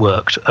which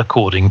worked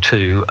according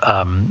to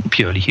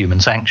purely human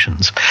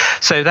sanctions.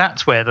 So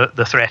that's where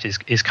the threat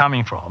is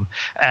coming from,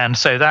 and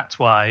so that's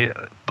why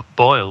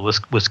Boyle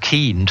was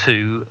keen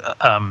to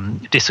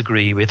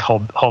disagree with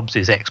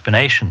Hobbes's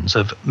explanations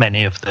of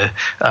many of the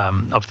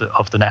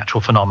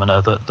natural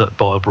phenomena that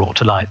Boyle brought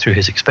to light through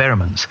his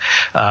experiments.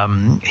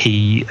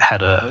 He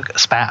had a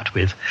spat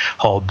with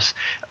Hobbes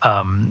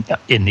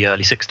in the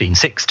early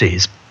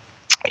 1660s.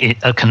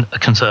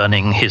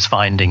 Concerning his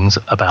findings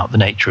about the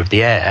nature of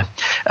the air,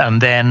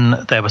 and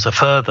then there was a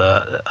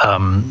further.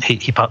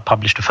 He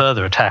published a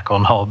further attack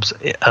on Hobbes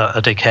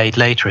a decade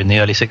later in the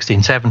early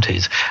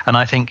 1670s, and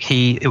I think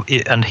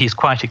he's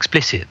quite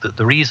explicit that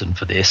the reason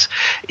for this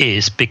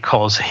is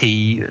because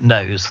he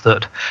knows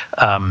that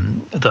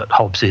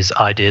Hobbes's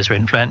ideas are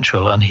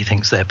influential, and he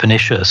thinks they're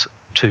pernicious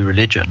to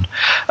religion,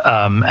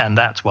 and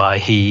that's why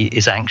he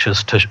is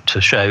anxious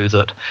to show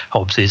that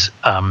Hobbes's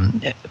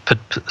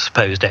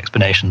supposed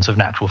explanations of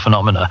natural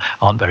phenomena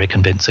aren't very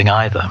convincing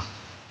either.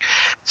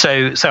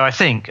 So I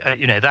think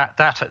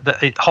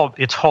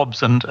it's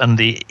Hobbes and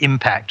the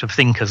impact of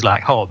thinkers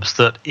like Hobbes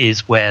that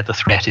is where the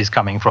threat is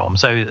coming from.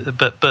 So,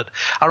 but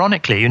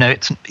ironically,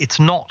 it's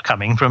not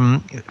coming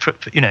from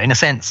in a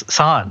sense,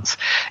 science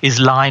is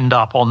lined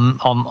up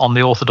on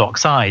the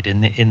orthodox side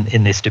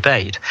in this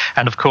debate.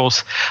 And of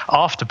course,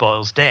 after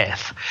Boyle's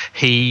death,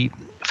 he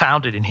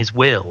founded in his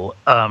will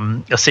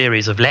a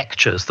series of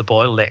lectures, the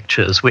Boyle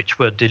lectures, which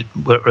were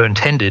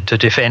intended to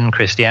defend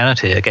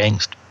Christianity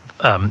against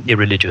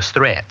irreligious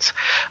threats,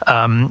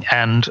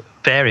 and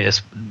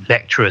various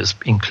lecturers,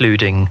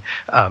 including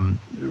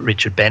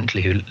Richard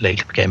Bentley, who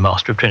later became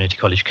Master of Trinity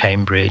College,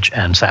 Cambridge,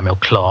 and Samuel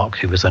Clarke,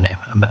 who was a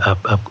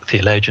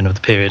theologian of the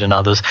period, and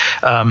others,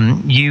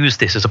 used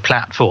this as a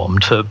platform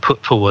to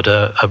put forward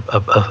a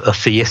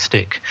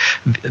theistic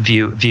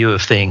view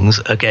of things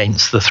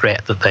against the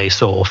threat that they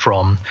saw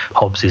from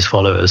Hobbes's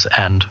followers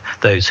and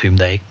those whom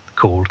they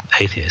called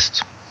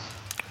atheists.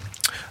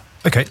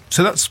 Okay,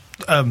 so that's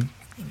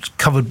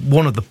covered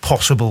one of the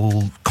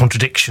possible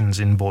contradictions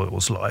in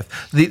Boyle's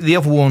life. The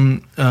other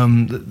one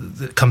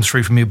that comes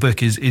through from your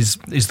book is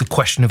the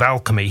question of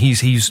alchemy.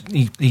 He's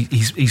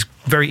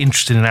very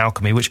interested in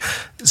alchemy, which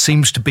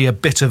seems to be a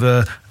bit of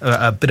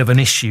an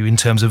issue in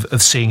terms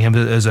of seeing him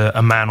as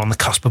a man on the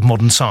cusp of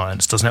modern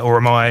science, doesn't it? Or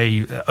am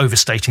I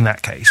overstating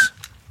that case?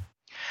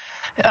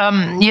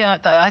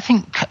 I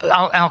think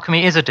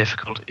alchemy is a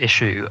difficult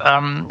issue.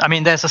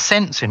 There's a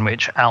sense in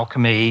which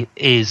alchemy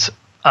is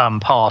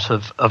part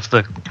of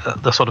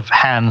the sort of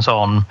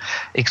hands-on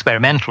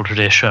experimental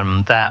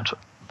tradition that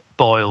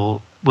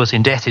Boyle was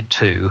indebted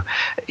to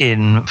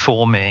in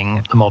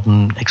forming the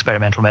modern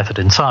experimental method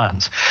in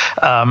science.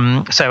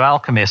 So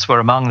alchemists were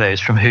among those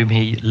from whom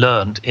he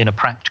learned in a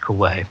practical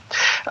way.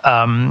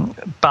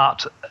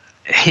 But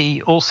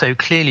he also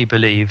clearly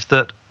believed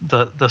that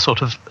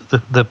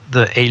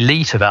the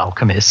elite of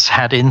alchemists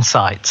had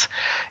insights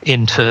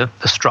into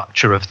the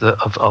structure of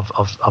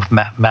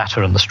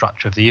matter and the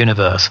structure of the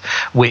universe,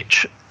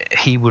 which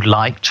he would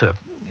like to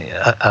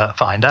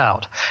find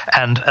out.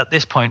 And at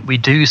this point, we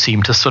do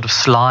seem to sort of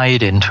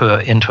slide into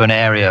an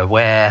area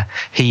where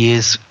he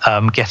is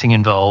getting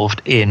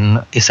involved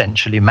in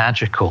essentially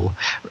magical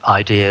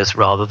ideas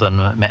rather than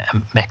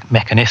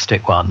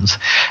mechanistic ones.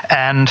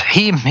 And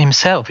he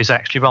himself is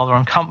actually rather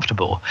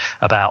uncomfortable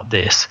about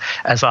this,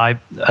 as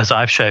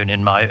I've shown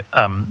in my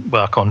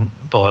work on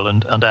Boyle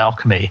and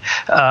alchemy.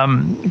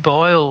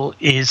 Boyle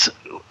is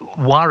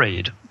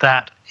worried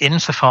that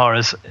insofar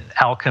as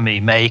alchemy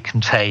may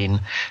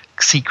contain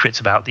secrets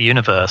about the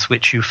universe,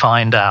 which you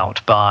find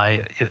out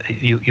by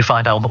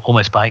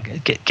almost by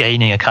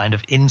gaining a kind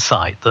of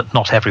insight that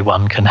not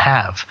everyone can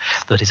have,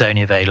 that is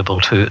only available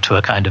to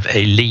a kind of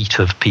elite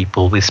of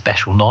people with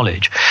special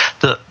knowledge,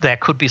 that there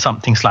could be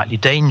something slightly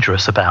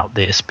dangerous about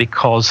this,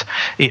 because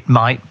it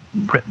might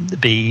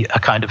be a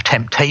kind of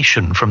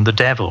temptation from the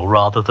devil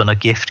rather than a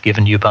gift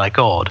given you by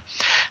God.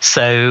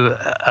 So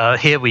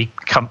here we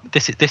come.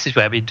 This is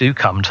where we do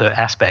come to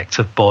aspects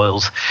of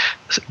Boyle's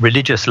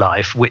religious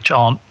life which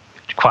aren't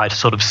quite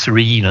sort of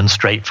serene and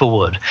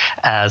straightforward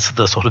as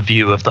the sort of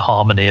view of the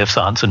harmony of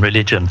science and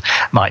religion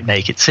might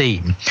make it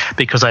seem,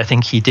 because I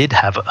think he did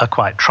have a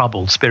quite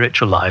troubled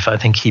spiritual life. I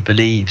think he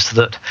believes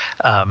that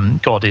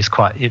God is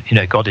quite,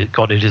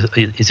 God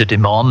is a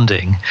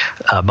demanding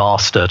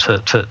master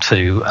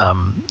to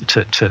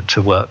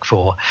work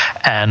for,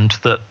 and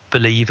that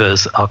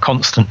believers are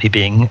constantly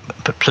being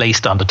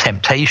placed under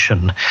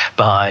temptation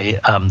by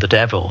the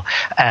devil,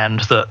 and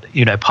that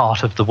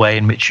part of the way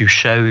in which you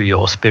show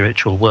your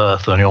spiritual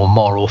worth and your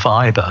moral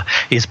fibre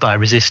is by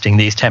resisting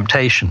these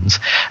temptations.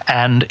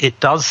 And it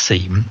does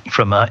seem,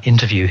 from an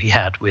interview he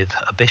had with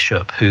a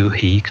bishop who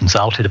he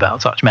consulted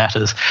about such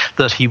matters,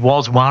 that he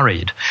was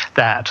worried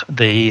that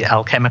the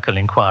alchemical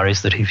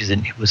inquiries that he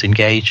was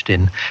engaged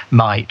in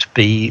might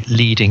be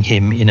leading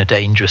him in a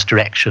dangerous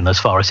direction as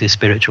far as his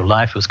spiritual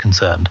life was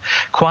concerned.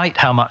 Quite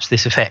how much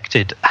this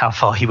affected how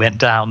far he went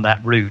down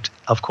that route,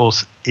 of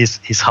course,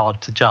 is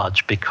hard to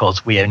judge,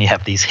 because we only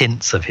have these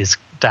hints of his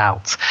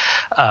doubts,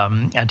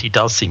 and he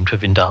does seem to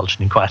have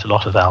indulged in quite a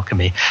lot of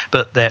alchemy.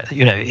 But there,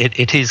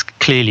 it is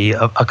clearly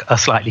a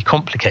slightly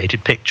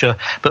complicated picture,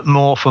 but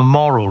more for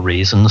moral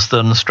reasons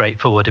than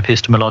straightforward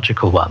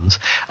epistemological ones.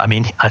 I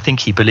mean, I think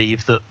he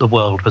believed that the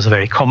world was a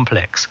very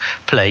complex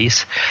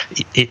place.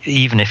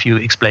 Even if you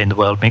explain the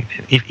world,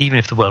 even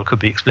if the world could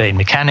be explained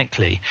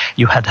mechanically,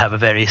 you had to have a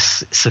very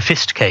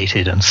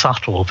sophisticated and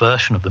subtle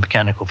version of the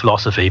mechanical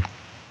philosophy,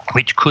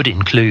 which could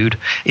include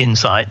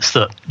insights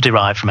that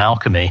derive from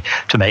alchemy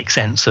to make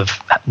sense of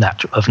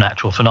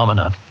natural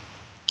phenomena.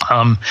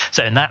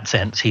 So in that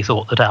sense, he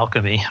thought that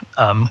alchemy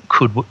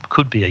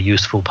could be a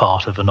useful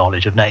part of a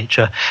knowledge of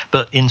nature.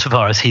 But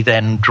insofar as he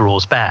then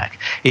draws back,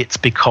 it's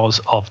because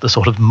of the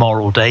sort of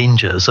moral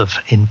dangers of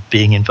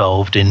being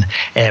involved in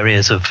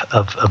areas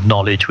of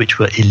knowledge which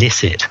were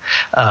illicit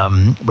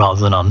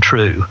rather than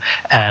untrue,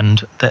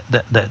 and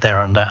there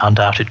are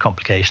undoubted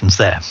complications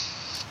there.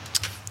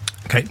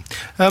 Okay.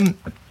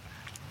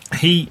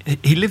 He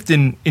lived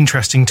in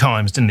interesting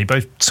times, didn't he?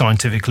 Both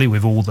scientifically,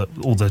 with all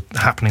the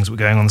happenings that were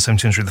going on in the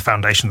 17th century, the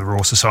foundation of the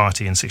Royal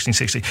Society in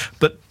 1660,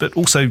 but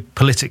also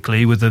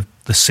politically with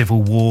the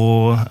Civil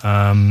War,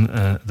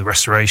 the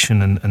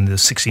Restoration, and the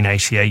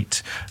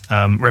 1688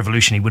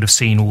 revolution. He would have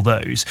seen all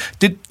those.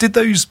 Did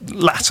those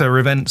latter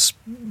events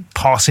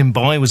pass him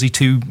by? Was he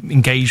too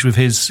engaged with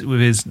his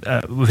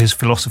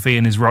philosophy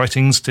and his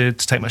writings to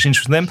take much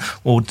interest in them,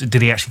 or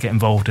did he actually get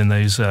involved in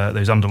those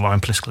underlying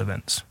political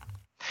events?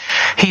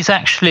 He's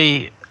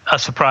actually a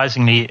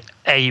surprisingly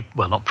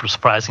not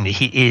surprisingly,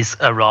 he is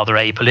a rather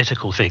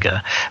apolitical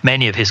figure.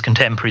 Many of his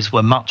contemporaries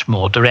were much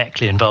more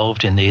directly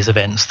involved in these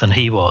events than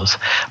he was.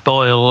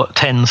 Boyle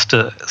tends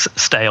to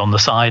stay on the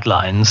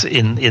sidelines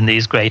in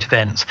these great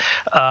events.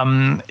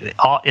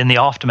 In the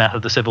aftermath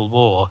of the Civil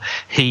War,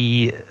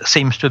 he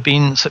seems to have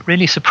been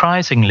really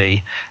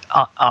surprisingly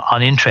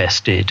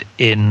uninterested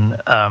in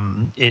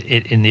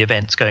the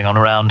events going on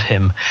around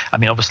him. I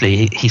mean,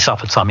 obviously, he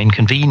suffered some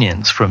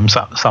inconvenience from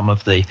some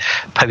of the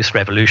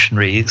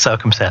post-revolutionary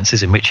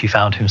circumstances in which he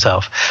found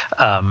himself,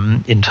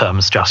 in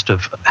terms just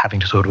of having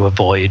to sort of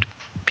avoid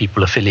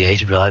people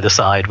affiliated with either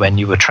side when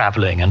you were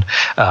travelling, and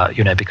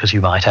because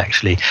you might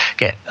actually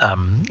get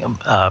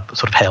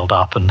sort of held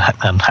up and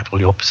have all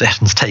your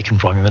possessions taken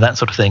from you and that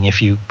sort of thing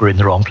if you were in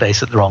the wrong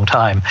place at the wrong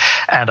time.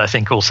 And I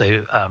think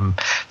also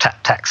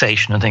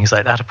taxation and things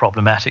like that are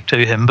problematic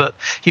to him. But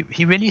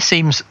he really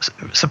seems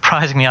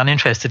surprisingly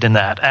uninterested in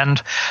that.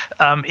 And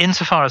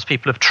insofar as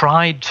people have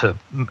tried to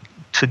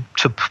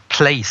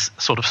place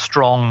sort of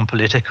strong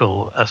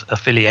political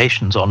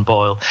affiliations on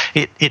Boyle,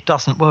 it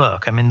doesn't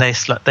work. I mean, they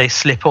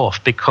slip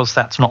off, because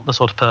that's not the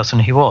sort of person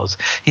he was.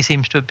 He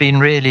seems to have been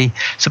really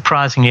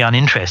surprisingly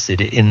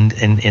uninterested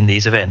in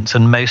these events,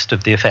 and most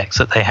of the effects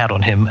that they had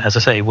on him, as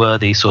I say, were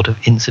these sort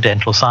of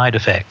incidental side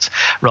effects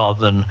rather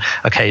than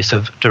a case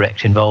of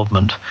direct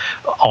involvement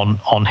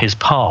on his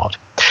part.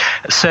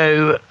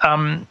 So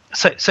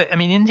I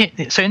mean, in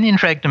the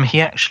interregnum,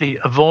 he actually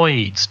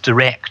avoids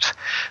direct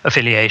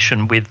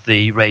affiliation with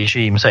the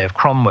regime, say, of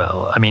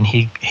Cromwell. I mean,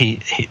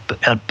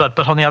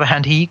 but on the other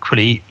hand, he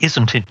equally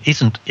isn't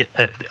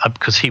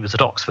because he was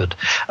at Oxford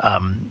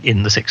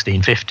in the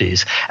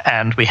 1650s,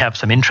 and we have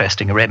some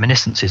interesting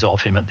reminiscences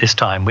of him at this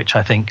time, which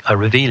I think are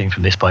revealing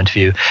from this point of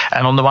view.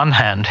 And on the one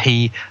hand,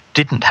 he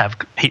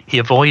he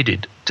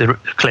avoided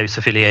close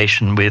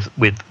affiliation with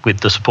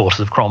the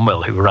supporters of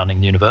Cromwell who were running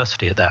the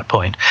university at that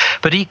point.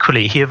 But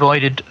equally, he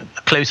avoided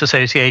close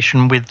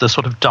association with the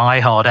sort of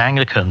die-hard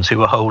Anglicans who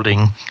were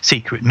holding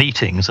secret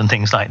meetings and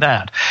things like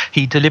that.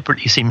 He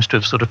deliberately seems to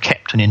have sort of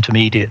kept an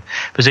intermediate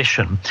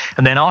position.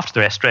 And then after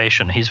the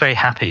Restoration, he's very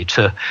happy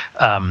to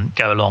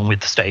go along with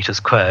the status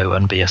quo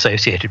and be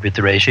associated with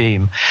the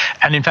regime.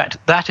 And in fact,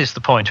 that is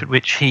the point at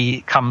which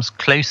he comes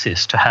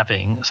closest to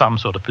having some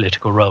sort of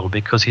political role,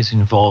 because he's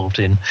involved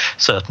in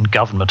certain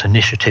government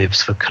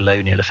initiatives for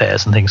colonial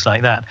affairs and things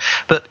like that.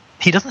 But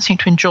he doesn't seem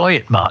to enjoy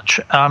it much.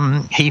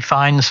 He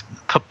finds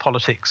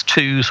politics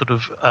too sort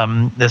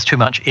of there's too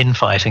much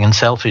infighting and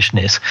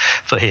selfishness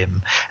for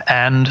him,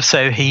 and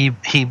so he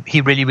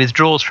really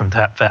withdraws from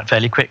that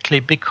fairly quickly,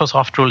 because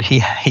after all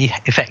he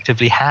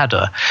effectively had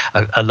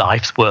a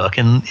life's work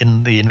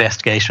in the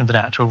investigation of the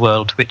natural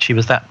world to which he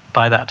was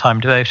by that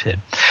time devoted.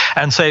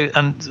 And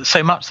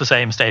so much the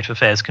same state of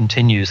affairs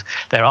continues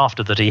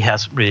thereafter, that he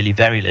has really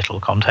very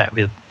little contact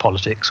with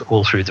politics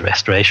all through the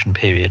Restoration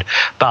period.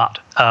 But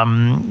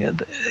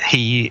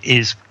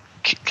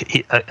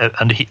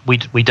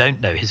we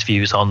don't know his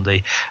views on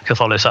the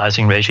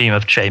Catholicizing regime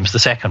of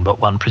James II, but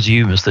one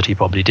presumes that he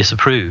probably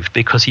disapproved,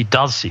 because he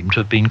does seem to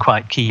have been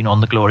quite keen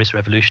on the Glorious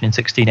Revolution in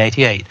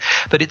 1688.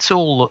 But it's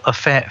all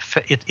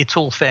it's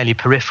all fairly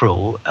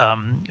peripheral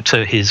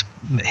to his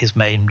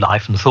main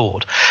life and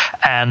thought,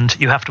 and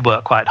you have to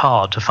work quite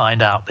hard to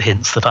find out the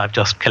hints that I've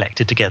just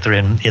collected together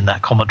in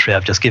that commentary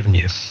I've just given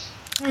you.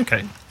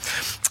 Okay.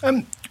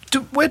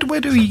 Where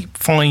do we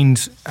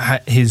find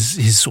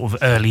his sort of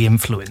early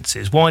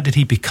influences? Why did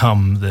he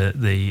become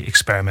the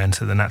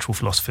experimenter, the natural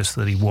philosophist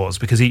that he was?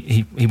 Because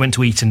he went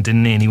to Eton,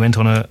 didn't he? And he went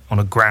on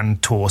a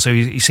grand tour. So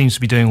he seems to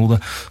be doing all the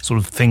sort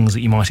of things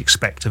that you might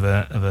expect of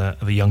a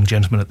young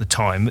gentleman at the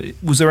time.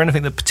 Was there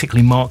anything that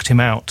particularly marked him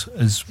out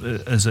as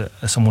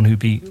someone who'd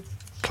be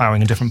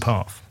ploughing a different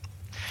path?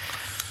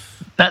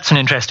 That's an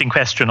interesting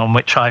question on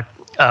which I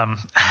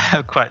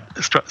have quite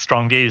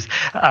strong views.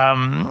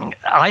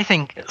 I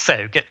think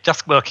so.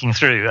 Just working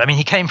through. I mean,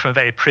 he came from a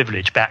very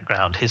privileged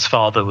background. His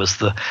father was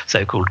the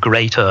so-called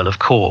Great Earl of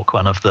Cork,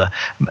 one of the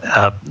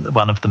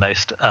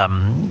most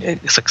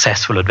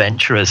successful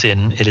adventurers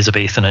in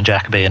Elizabethan and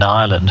Jacobean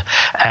Ireland,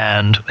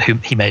 and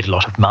he made a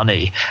lot of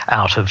money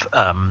out of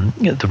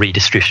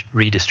the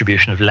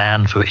redistribution of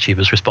land for which he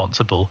was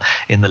responsible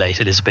in the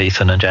late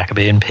Elizabethan and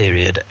Jacobean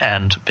period,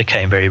 and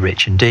became very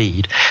rich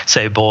indeed.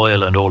 So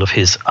Boyle and all of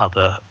his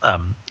other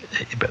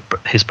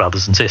his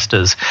brothers and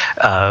sisters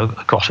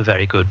got a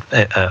very good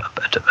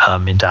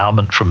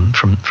endowment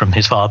from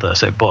his father.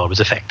 So Boyle was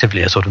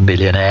effectively a sort of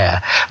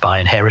millionaire by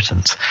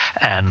inheritance,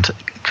 and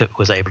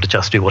was able to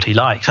just do what he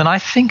liked. And I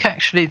think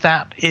actually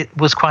that it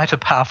was quite a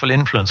powerful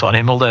influence on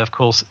him, although of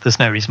course there's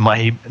no reason why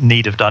he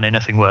need have done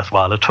anything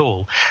worthwhile at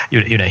all.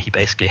 You know, he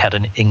basically had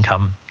an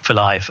income for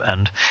life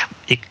and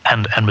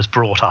was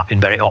brought up in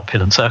very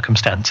opulent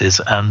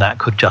circumstances, and that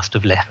could just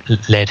have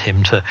led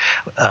him to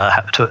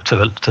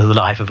the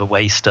life of a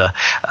waster,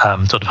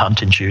 sort of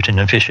hunting, shooting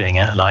and fishing,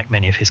 like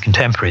many of his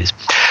contemporaries.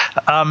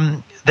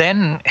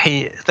 Then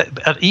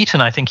at Eton,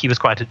 I think he was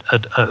quite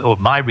or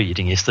my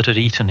reading is that at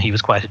Eton he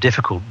was quite a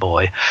difficult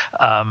boy,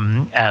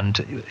 and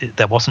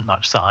there wasn't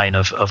much sign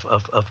of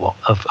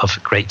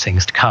great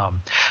things to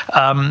come.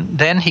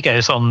 Then he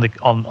goes he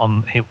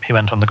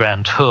went on the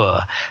grand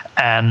tour,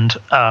 and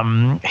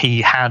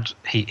he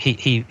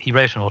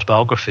wrote an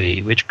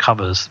autobiography which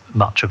covers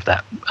much of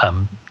that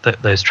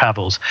those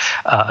travels,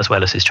 as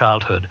well as his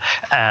childhood,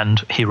 and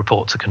he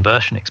reports a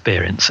conversion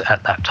experience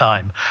at that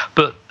time.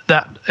 But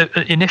that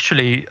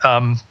initially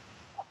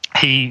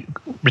he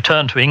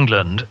returned to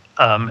England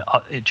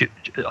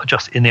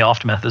just in the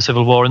aftermath of the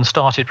Civil War, and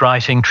started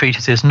writing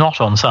treatises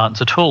not on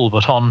science at all,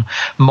 but on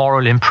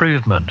moral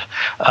improvement,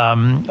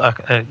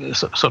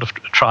 sort of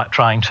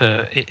trying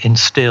to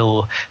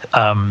instill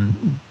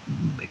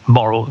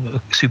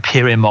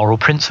superior moral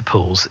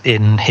principles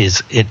in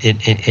his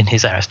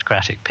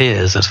aristocratic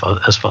peers, as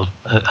far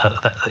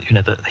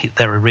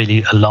there are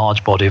really a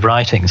large body of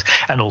writings,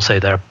 and also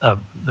there are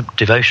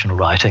devotional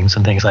writings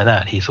and things like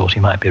that. He thought he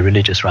might be a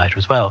religious writer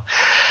as well.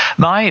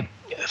 My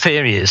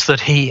theory is that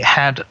he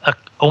had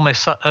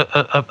almost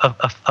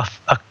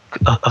a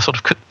sort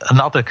of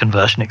another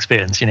conversion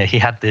experience. You know, he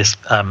had this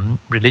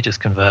religious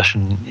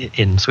conversion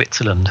in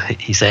Switzerland,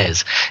 he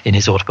says in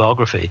his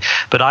autobiography.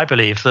 But I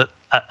believe that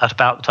at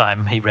about the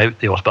time he wrote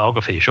the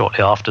autobiography,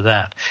 shortly after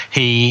that,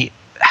 he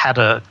had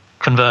a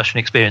conversion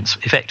experience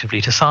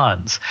effectively to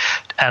science,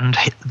 and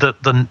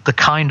the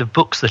kind of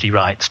books that he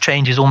writes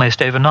changes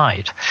almost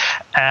overnight.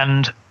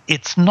 And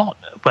it's not,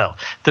 well,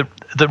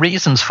 the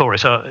reasons for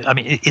it are, I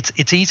mean,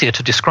 it's easier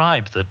to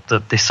describe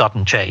this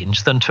sudden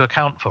change than to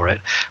account for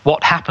it.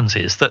 What happens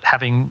is that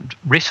having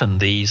written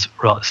these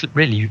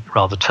really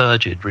rather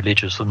turgid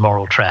religious and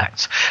moral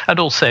tracts, and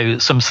also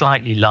some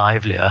slightly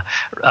livelier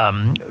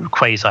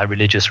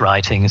quasi-religious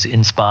writings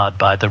inspired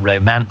by the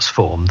romance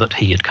form that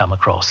he had come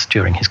across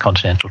during his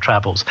continental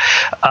travels,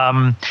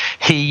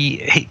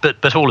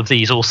 but all of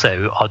these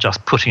also are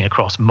just putting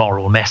across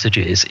moral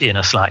messages in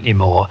a slightly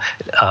more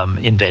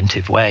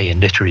inventive way in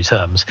literary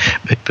terms,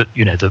 but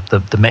you know,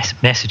 the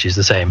message is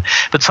the same.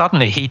 But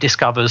suddenly he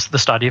discovers the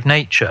study of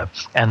nature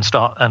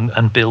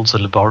and builds a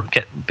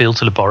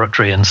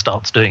laboratory and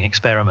starts doing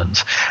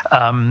experiments,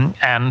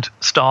 and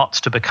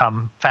starts to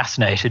become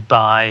fascinated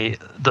by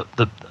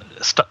the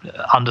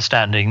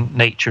understanding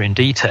nature in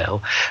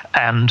detail,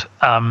 and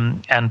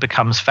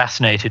becomes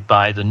fascinated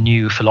by the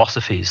new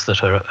philosophies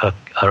that are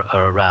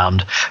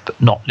around, but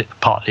not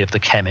partly of the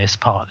chemists,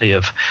 partly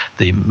of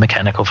the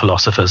mechanical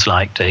philosophers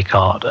like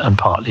Descartes, and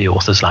partly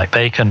authors like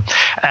Bacon.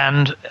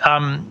 And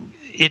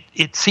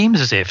it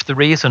seems as if the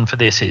reason for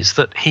this is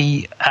that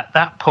he, at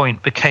that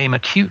point, became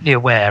acutely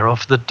aware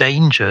of the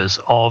dangers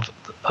of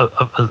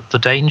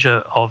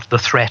the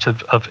threat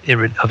of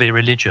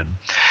irreligion.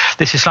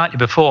 This is slightly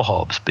before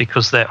Hobbes,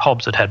 because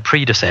Hobbes had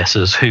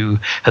predecessors who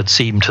had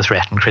seemed to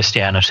threaten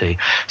Christianity,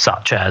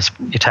 such as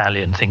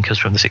Italian thinkers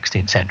from the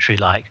 16th century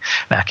like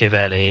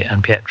Machiavelli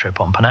and Pietro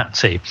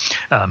Pomponazzi,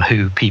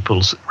 who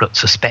people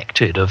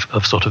suspected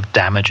of sort of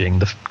damaging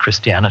the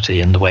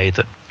Christianity in the way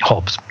that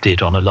Hobbes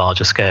did on a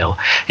larger scale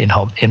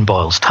in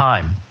Boyle's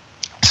time.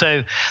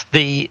 So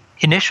the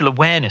initial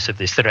awareness of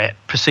this threat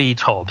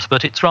precedes Hobbes,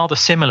 but it's rather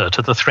similar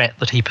to the threat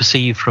that he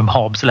perceived from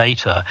Hobbes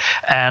later.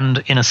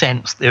 And in a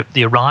sense,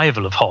 the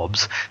arrival of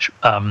Hobbes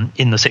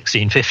in the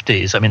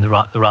 1650s, I mean, the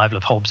arrival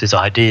of Hobbes's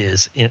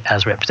ideas,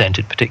 as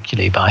represented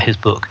particularly by his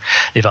book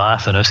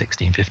Leviathan of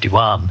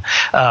 1651,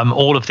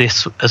 all of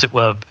this, as it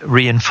were,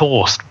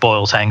 reinforced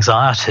Boyle's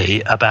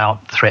anxiety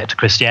about the threat to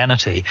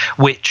Christianity,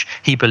 which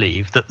he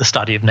believed that the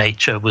study of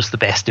nature was the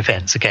best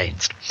defense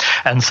against.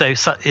 And so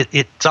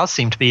it does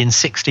seem to be in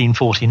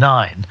 1649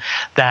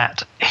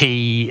 that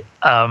he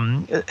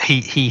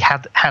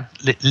had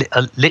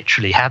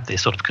literally had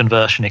this sort of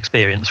conversion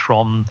experience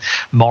from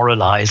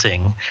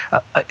moralizing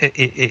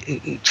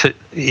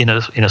in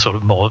a sort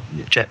of more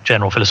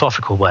general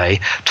philosophical way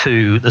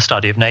to the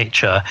study of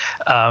nature,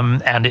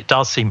 and it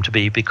does seem to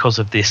be because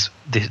of this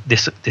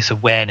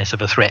awareness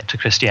of a threat to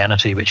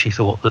Christianity, which he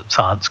thought that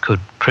science could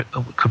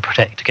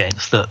protect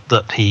against,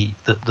 that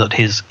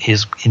his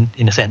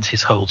in a sense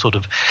his whole sort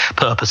of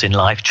purpose in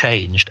life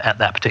changed at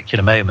that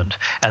particular moment,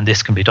 and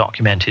this can be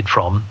documented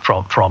from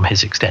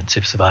his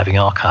extensive surviving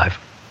archive.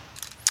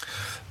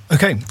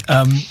 Okay,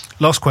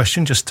 last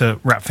question, just to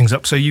wrap things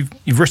up. So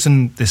you've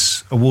written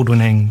this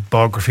award-winning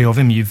biography of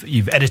him.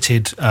 You've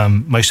edited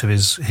most of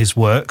his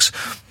works.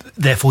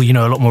 Therefore, you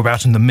know a lot more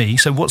about him than me.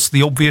 So, what's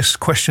the obvious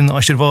question that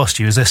I should have asked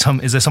you? Is there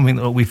something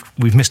that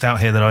we've missed out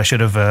here that I should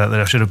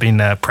have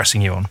been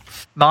pressing you on?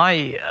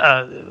 My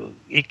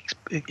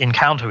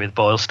encounter with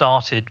Boyle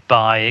started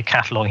by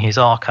cataloguing his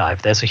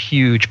archive. There's a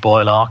huge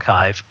Boyle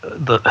archive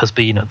that has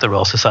been at the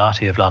Royal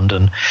Society of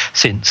London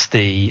since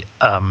the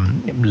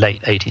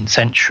late 18th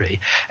century,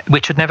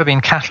 which had never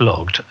been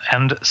catalogued.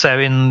 And so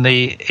in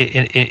the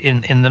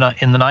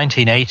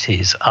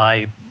 1980s,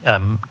 I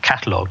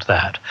catalogued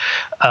that,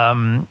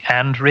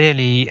 and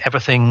really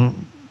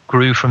everything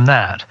grew from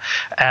that.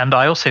 And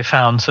I also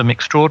found some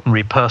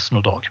extraordinary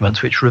personal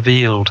documents which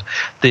revealed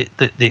the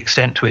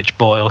extent to which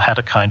Boyle had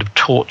a kind of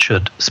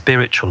tortured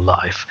spiritual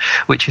life,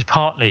 which is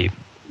partly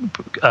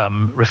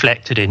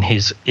reflected in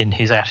his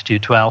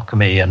attitude to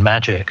alchemy and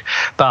magic,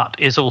 but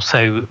is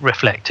also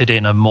reflected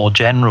in a more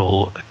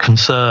general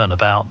concern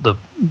about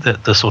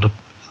the sort of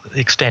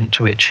extent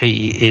to which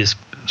he is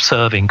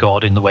serving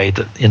God in the way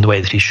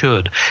that he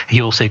should.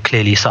 He also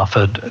clearly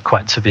suffered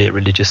quite severe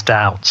religious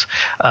doubts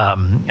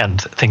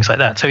and things like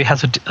that. So he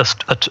has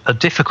a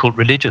difficult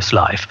religious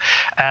life.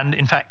 And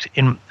in fact,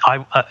 in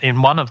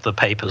one of the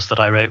papers that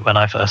I wrote when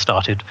I first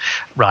started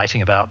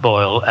writing about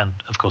Boyle, and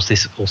of course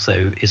this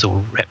also is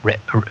all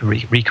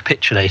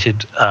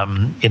recapitulated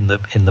in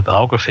the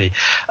biography,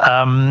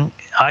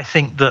 I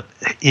think that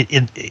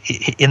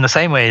in the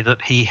same way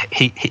that he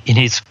in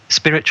his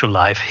spiritual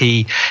life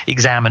he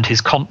examined his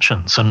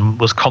conscience and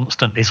was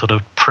constantly sort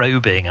of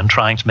probing and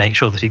trying to make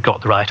sure that he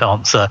got the right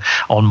answer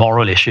on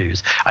moral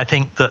issues, I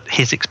think that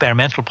his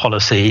experimental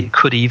policy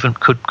could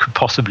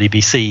possibly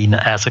be seen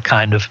as a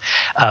kind of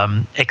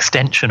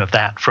extension of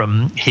that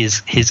from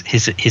his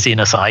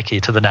inner psyche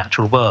to the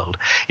natural world.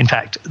 In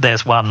fact,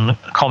 there's one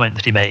comment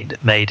that he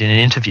made in an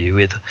interview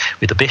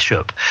with a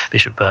Bishop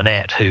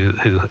Burnett,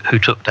 who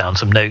took down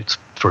some notes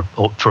for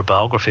a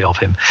biography of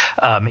him,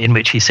 in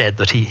which he said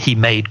that he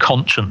made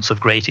conscience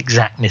of great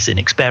exactness in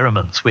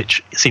experiments,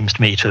 which seems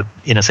to me to,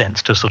 in a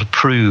sense, to sort of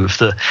prove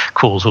the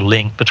causal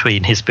link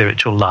between his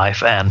spiritual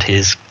life and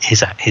his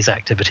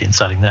activity in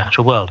studying the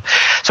natural world.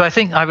 So I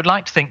think I would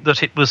like to think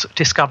that it was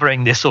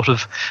discovering this sort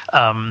of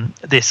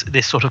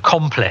this sort of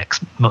complex,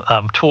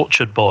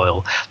 tortured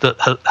Boyle that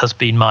has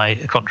been my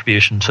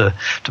contribution to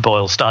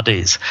Boyle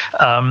studies.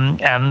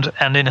 And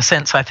in a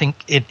sense, I think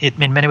it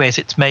in many ways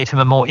it's made him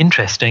a more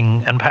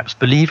interesting and perhaps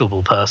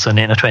believable person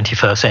in a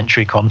 21st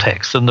century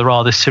context than the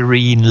rather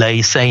serene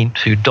lay saint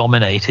who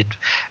dominated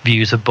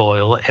views of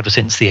Boyle ever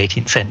since the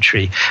 18th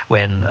century,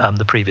 when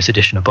the previous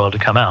edition of Boyle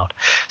had come out.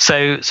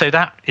 So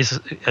that is,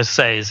 as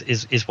I say,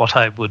 is what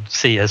I would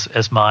see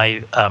as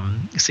my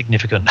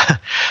significant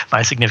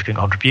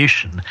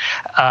contribution.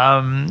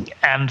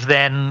 And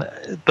then,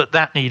 but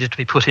that needed to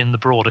be put in the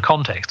broader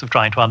context of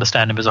trying to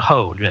understand him as a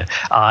whole.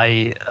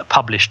 I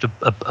published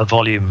a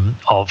volume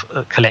of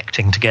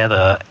collecting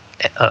together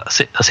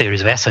a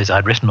series of essays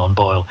I'd written on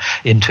Boyle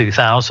in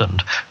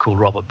 2000 called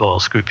Robert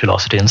Boyle's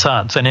Scrupulosity in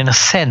Science, and in a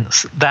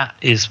sense that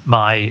is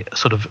my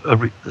sort of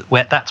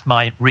that's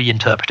my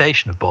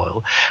reinterpretation of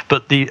Boyle.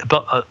 But the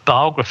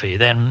biography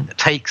then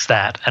takes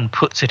that and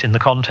puts it in the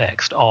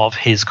context of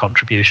his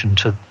contribution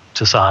to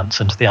science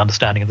and to the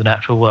understanding of the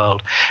natural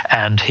world,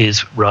 and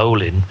his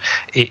role in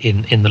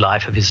the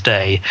life of his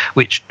day,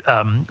 which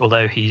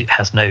although he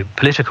has no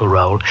political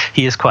role,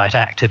 he is quite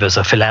active as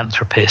a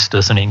philanthropist,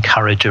 as an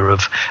encourager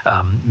of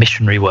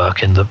missionary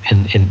work in the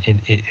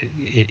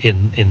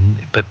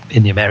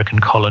American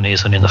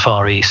colonies and in the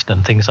Far East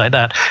and things like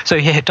that. So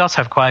he does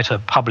have quite a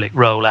public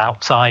role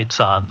outside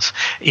science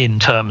in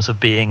terms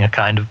of being a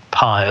kind of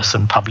pious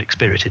and public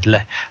spirited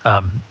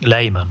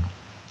layman.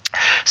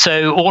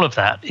 So all of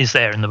that is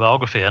there in the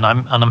biography, and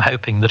I'm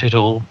hoping that it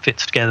all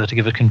fits together to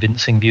give a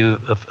convincing view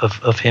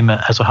of him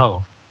as a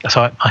whole.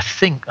 So I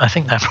think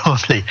that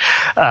probably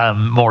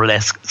more or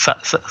less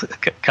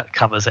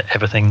covers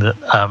everything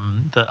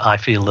that I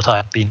feel that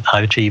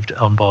I've achieved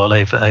on Boyle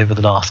over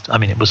the last. I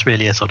mean, it was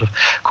really a sort of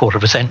quarter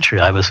of a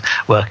century I was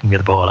working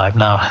with Boyle. I've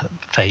now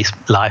faced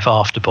life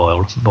after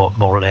Boyle,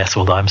 more or less,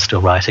 although I'm still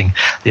writing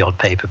the odd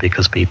paper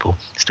because people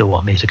still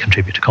want me to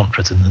contribute to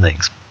conferences and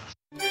things.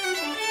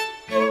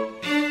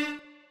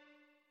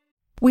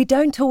 We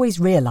don't always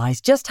realise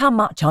just how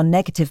much our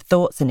negative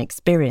thoughts and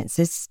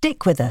experiences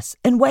stick with us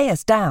and weigh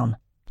us down.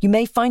 You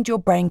may find your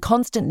brain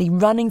constantly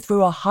running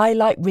through a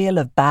highlight reel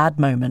of bad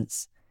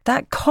moments.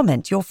 That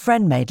comment your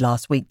friend made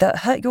last week that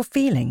hurt your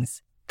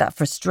feelings. That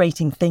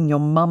frustrating thing your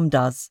mum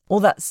does.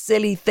 Or that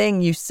silly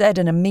thing you said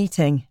in a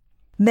meeting.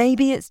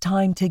 Maybe it's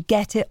time to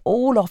get it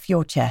all off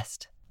your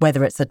chest.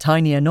 Whether it's a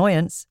tiny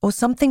annoyance or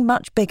something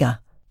much bigger,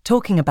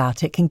 talking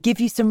about it can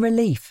give you some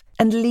relief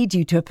and lead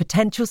you to a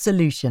potential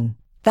solution.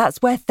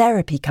 That's where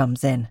therapy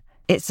comes in.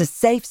 It's a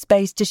safe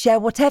space to share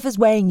whatever's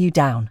weighing you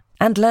down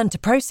and learn to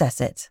process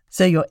it,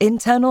 so your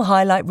internal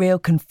highlight reel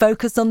can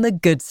focus on the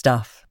good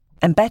stuff.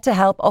 And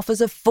BetterHelp offers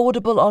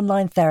affordable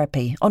online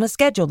therapy on a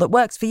schedule that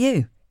works for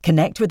you.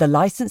 Connect with a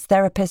licensed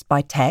therapist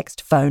by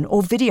text, phone,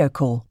 or video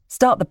call.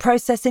 Start the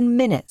process in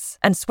minutes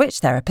and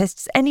switch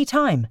therapists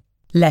anytime.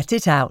 Let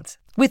it out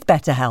with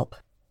BetterHelp.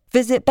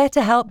 Visit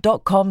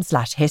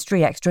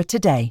betterhelp.com/historyextra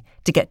today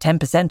to get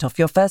 10% off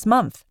your first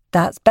month.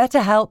 That's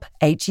BetterHelp,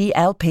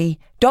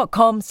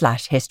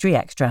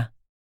 HELP.com/historyextra.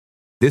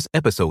 This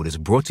episode is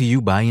brought to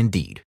you by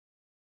Indeed.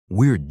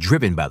 We're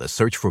driven by the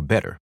search for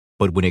better,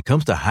 but when it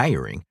comes to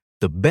hiring,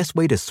 the best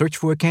way to search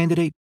for a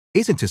candidate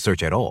isn't to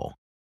search at all.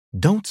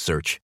 Don't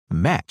search,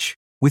 match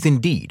with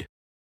Indeed.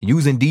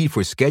 Use Indeed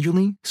for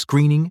scheduling,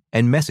 screening,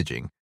 and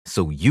messaging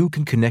so you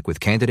can connect with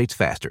candidates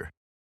faster.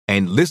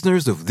 And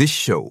listeners of this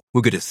show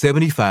will get a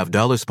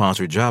 $75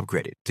 sponsored job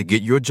credit to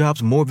get your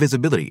jobs more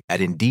visibility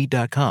at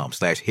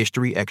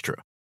Indeed.com/historyextra.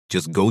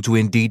 Just go to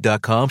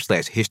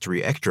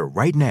Indeed.com/historyextra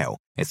right now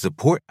and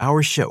support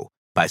our show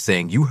by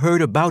saying you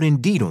heard about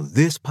Indeed on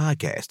this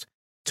podcast.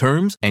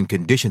 Terms and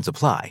conditions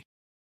apply.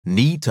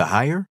 Need to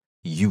hire?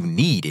 You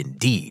need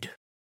Indeed.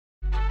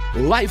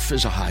 Life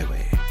is a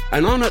highway,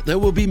 and on it there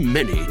will be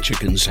many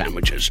chicken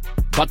sandwiches.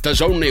 But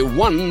there's only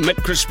one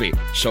McCrispy.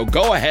 So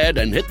go ahead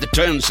and hit the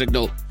turn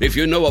signal if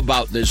you know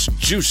about this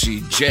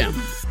juicy gem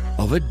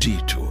of a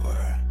detour.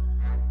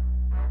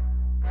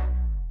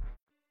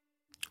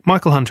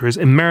 Michael Hunter is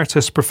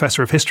Emeritus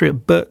Professor of History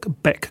at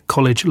Birkbeck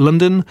College,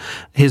 London.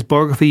 His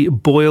biography,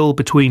 Boyle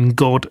Between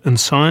God and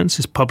Science,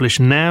 is published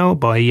now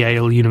by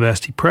Yale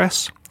University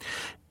Press.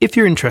 If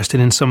you're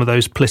interested in some of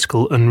those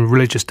political and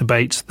religious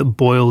debates that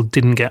Boyle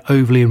didn't get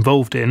overly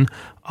involved in,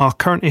 our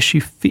current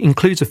issue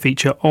includes a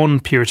feature on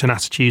Puritan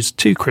attitudes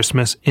to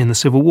Christmas in the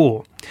Civil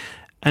War.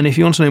 And if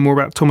you want to know more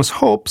about Thomas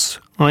Hobbes,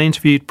 I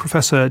interviewed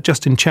Professor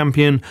Justin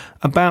Champion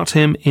about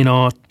him in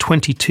our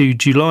 22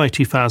 July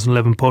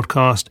 2011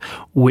 podcast,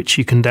 which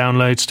you can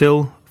download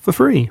still for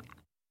free.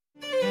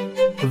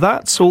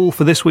 That's all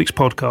for this week's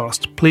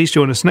podcast. Please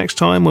join us next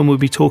time when we'll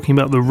be talking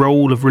about the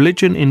role of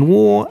religion in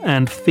war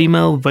and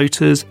female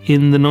voters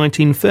in the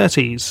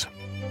 1930s.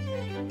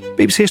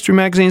 BBC History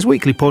Magazine's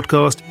weekly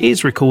podcast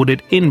is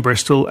recorded in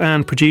Bristol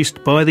and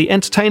produced by the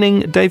entertaining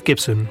Dave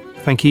Gibson.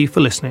 Thank you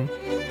for listening.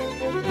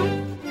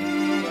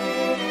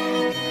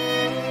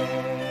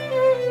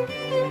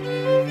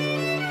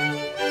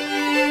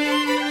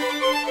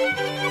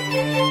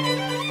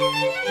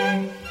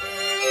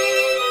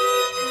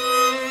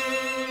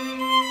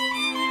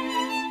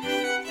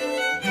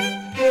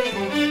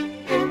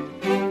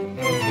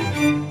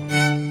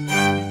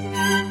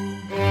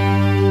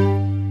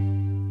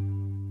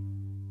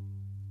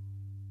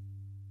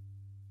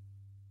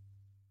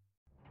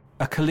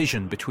 A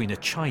collision between a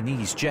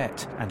Chinese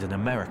jet and an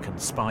American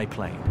spy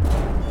plane.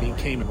 He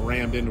came and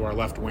rammed into our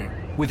left wing.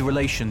 With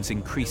relations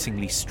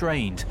increasingly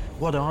strained,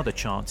 what are the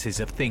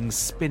chances of things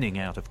spinning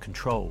out of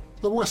control?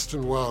 The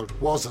Western world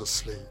was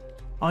asleep.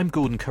 I'm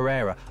Gordon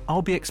Carrera.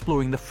 I'll be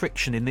exploring the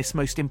friction in this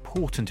most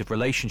important of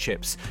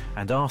relationships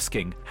and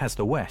asking, has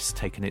the West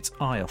taken its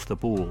eye off the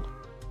ball?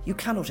 You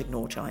cannot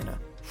ignore China.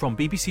 From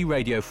BBC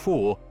Radio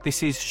 4,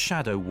 this is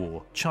Shadow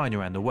War, China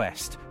and the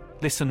West.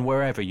 Listen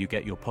wherever you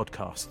get your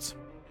podcasts.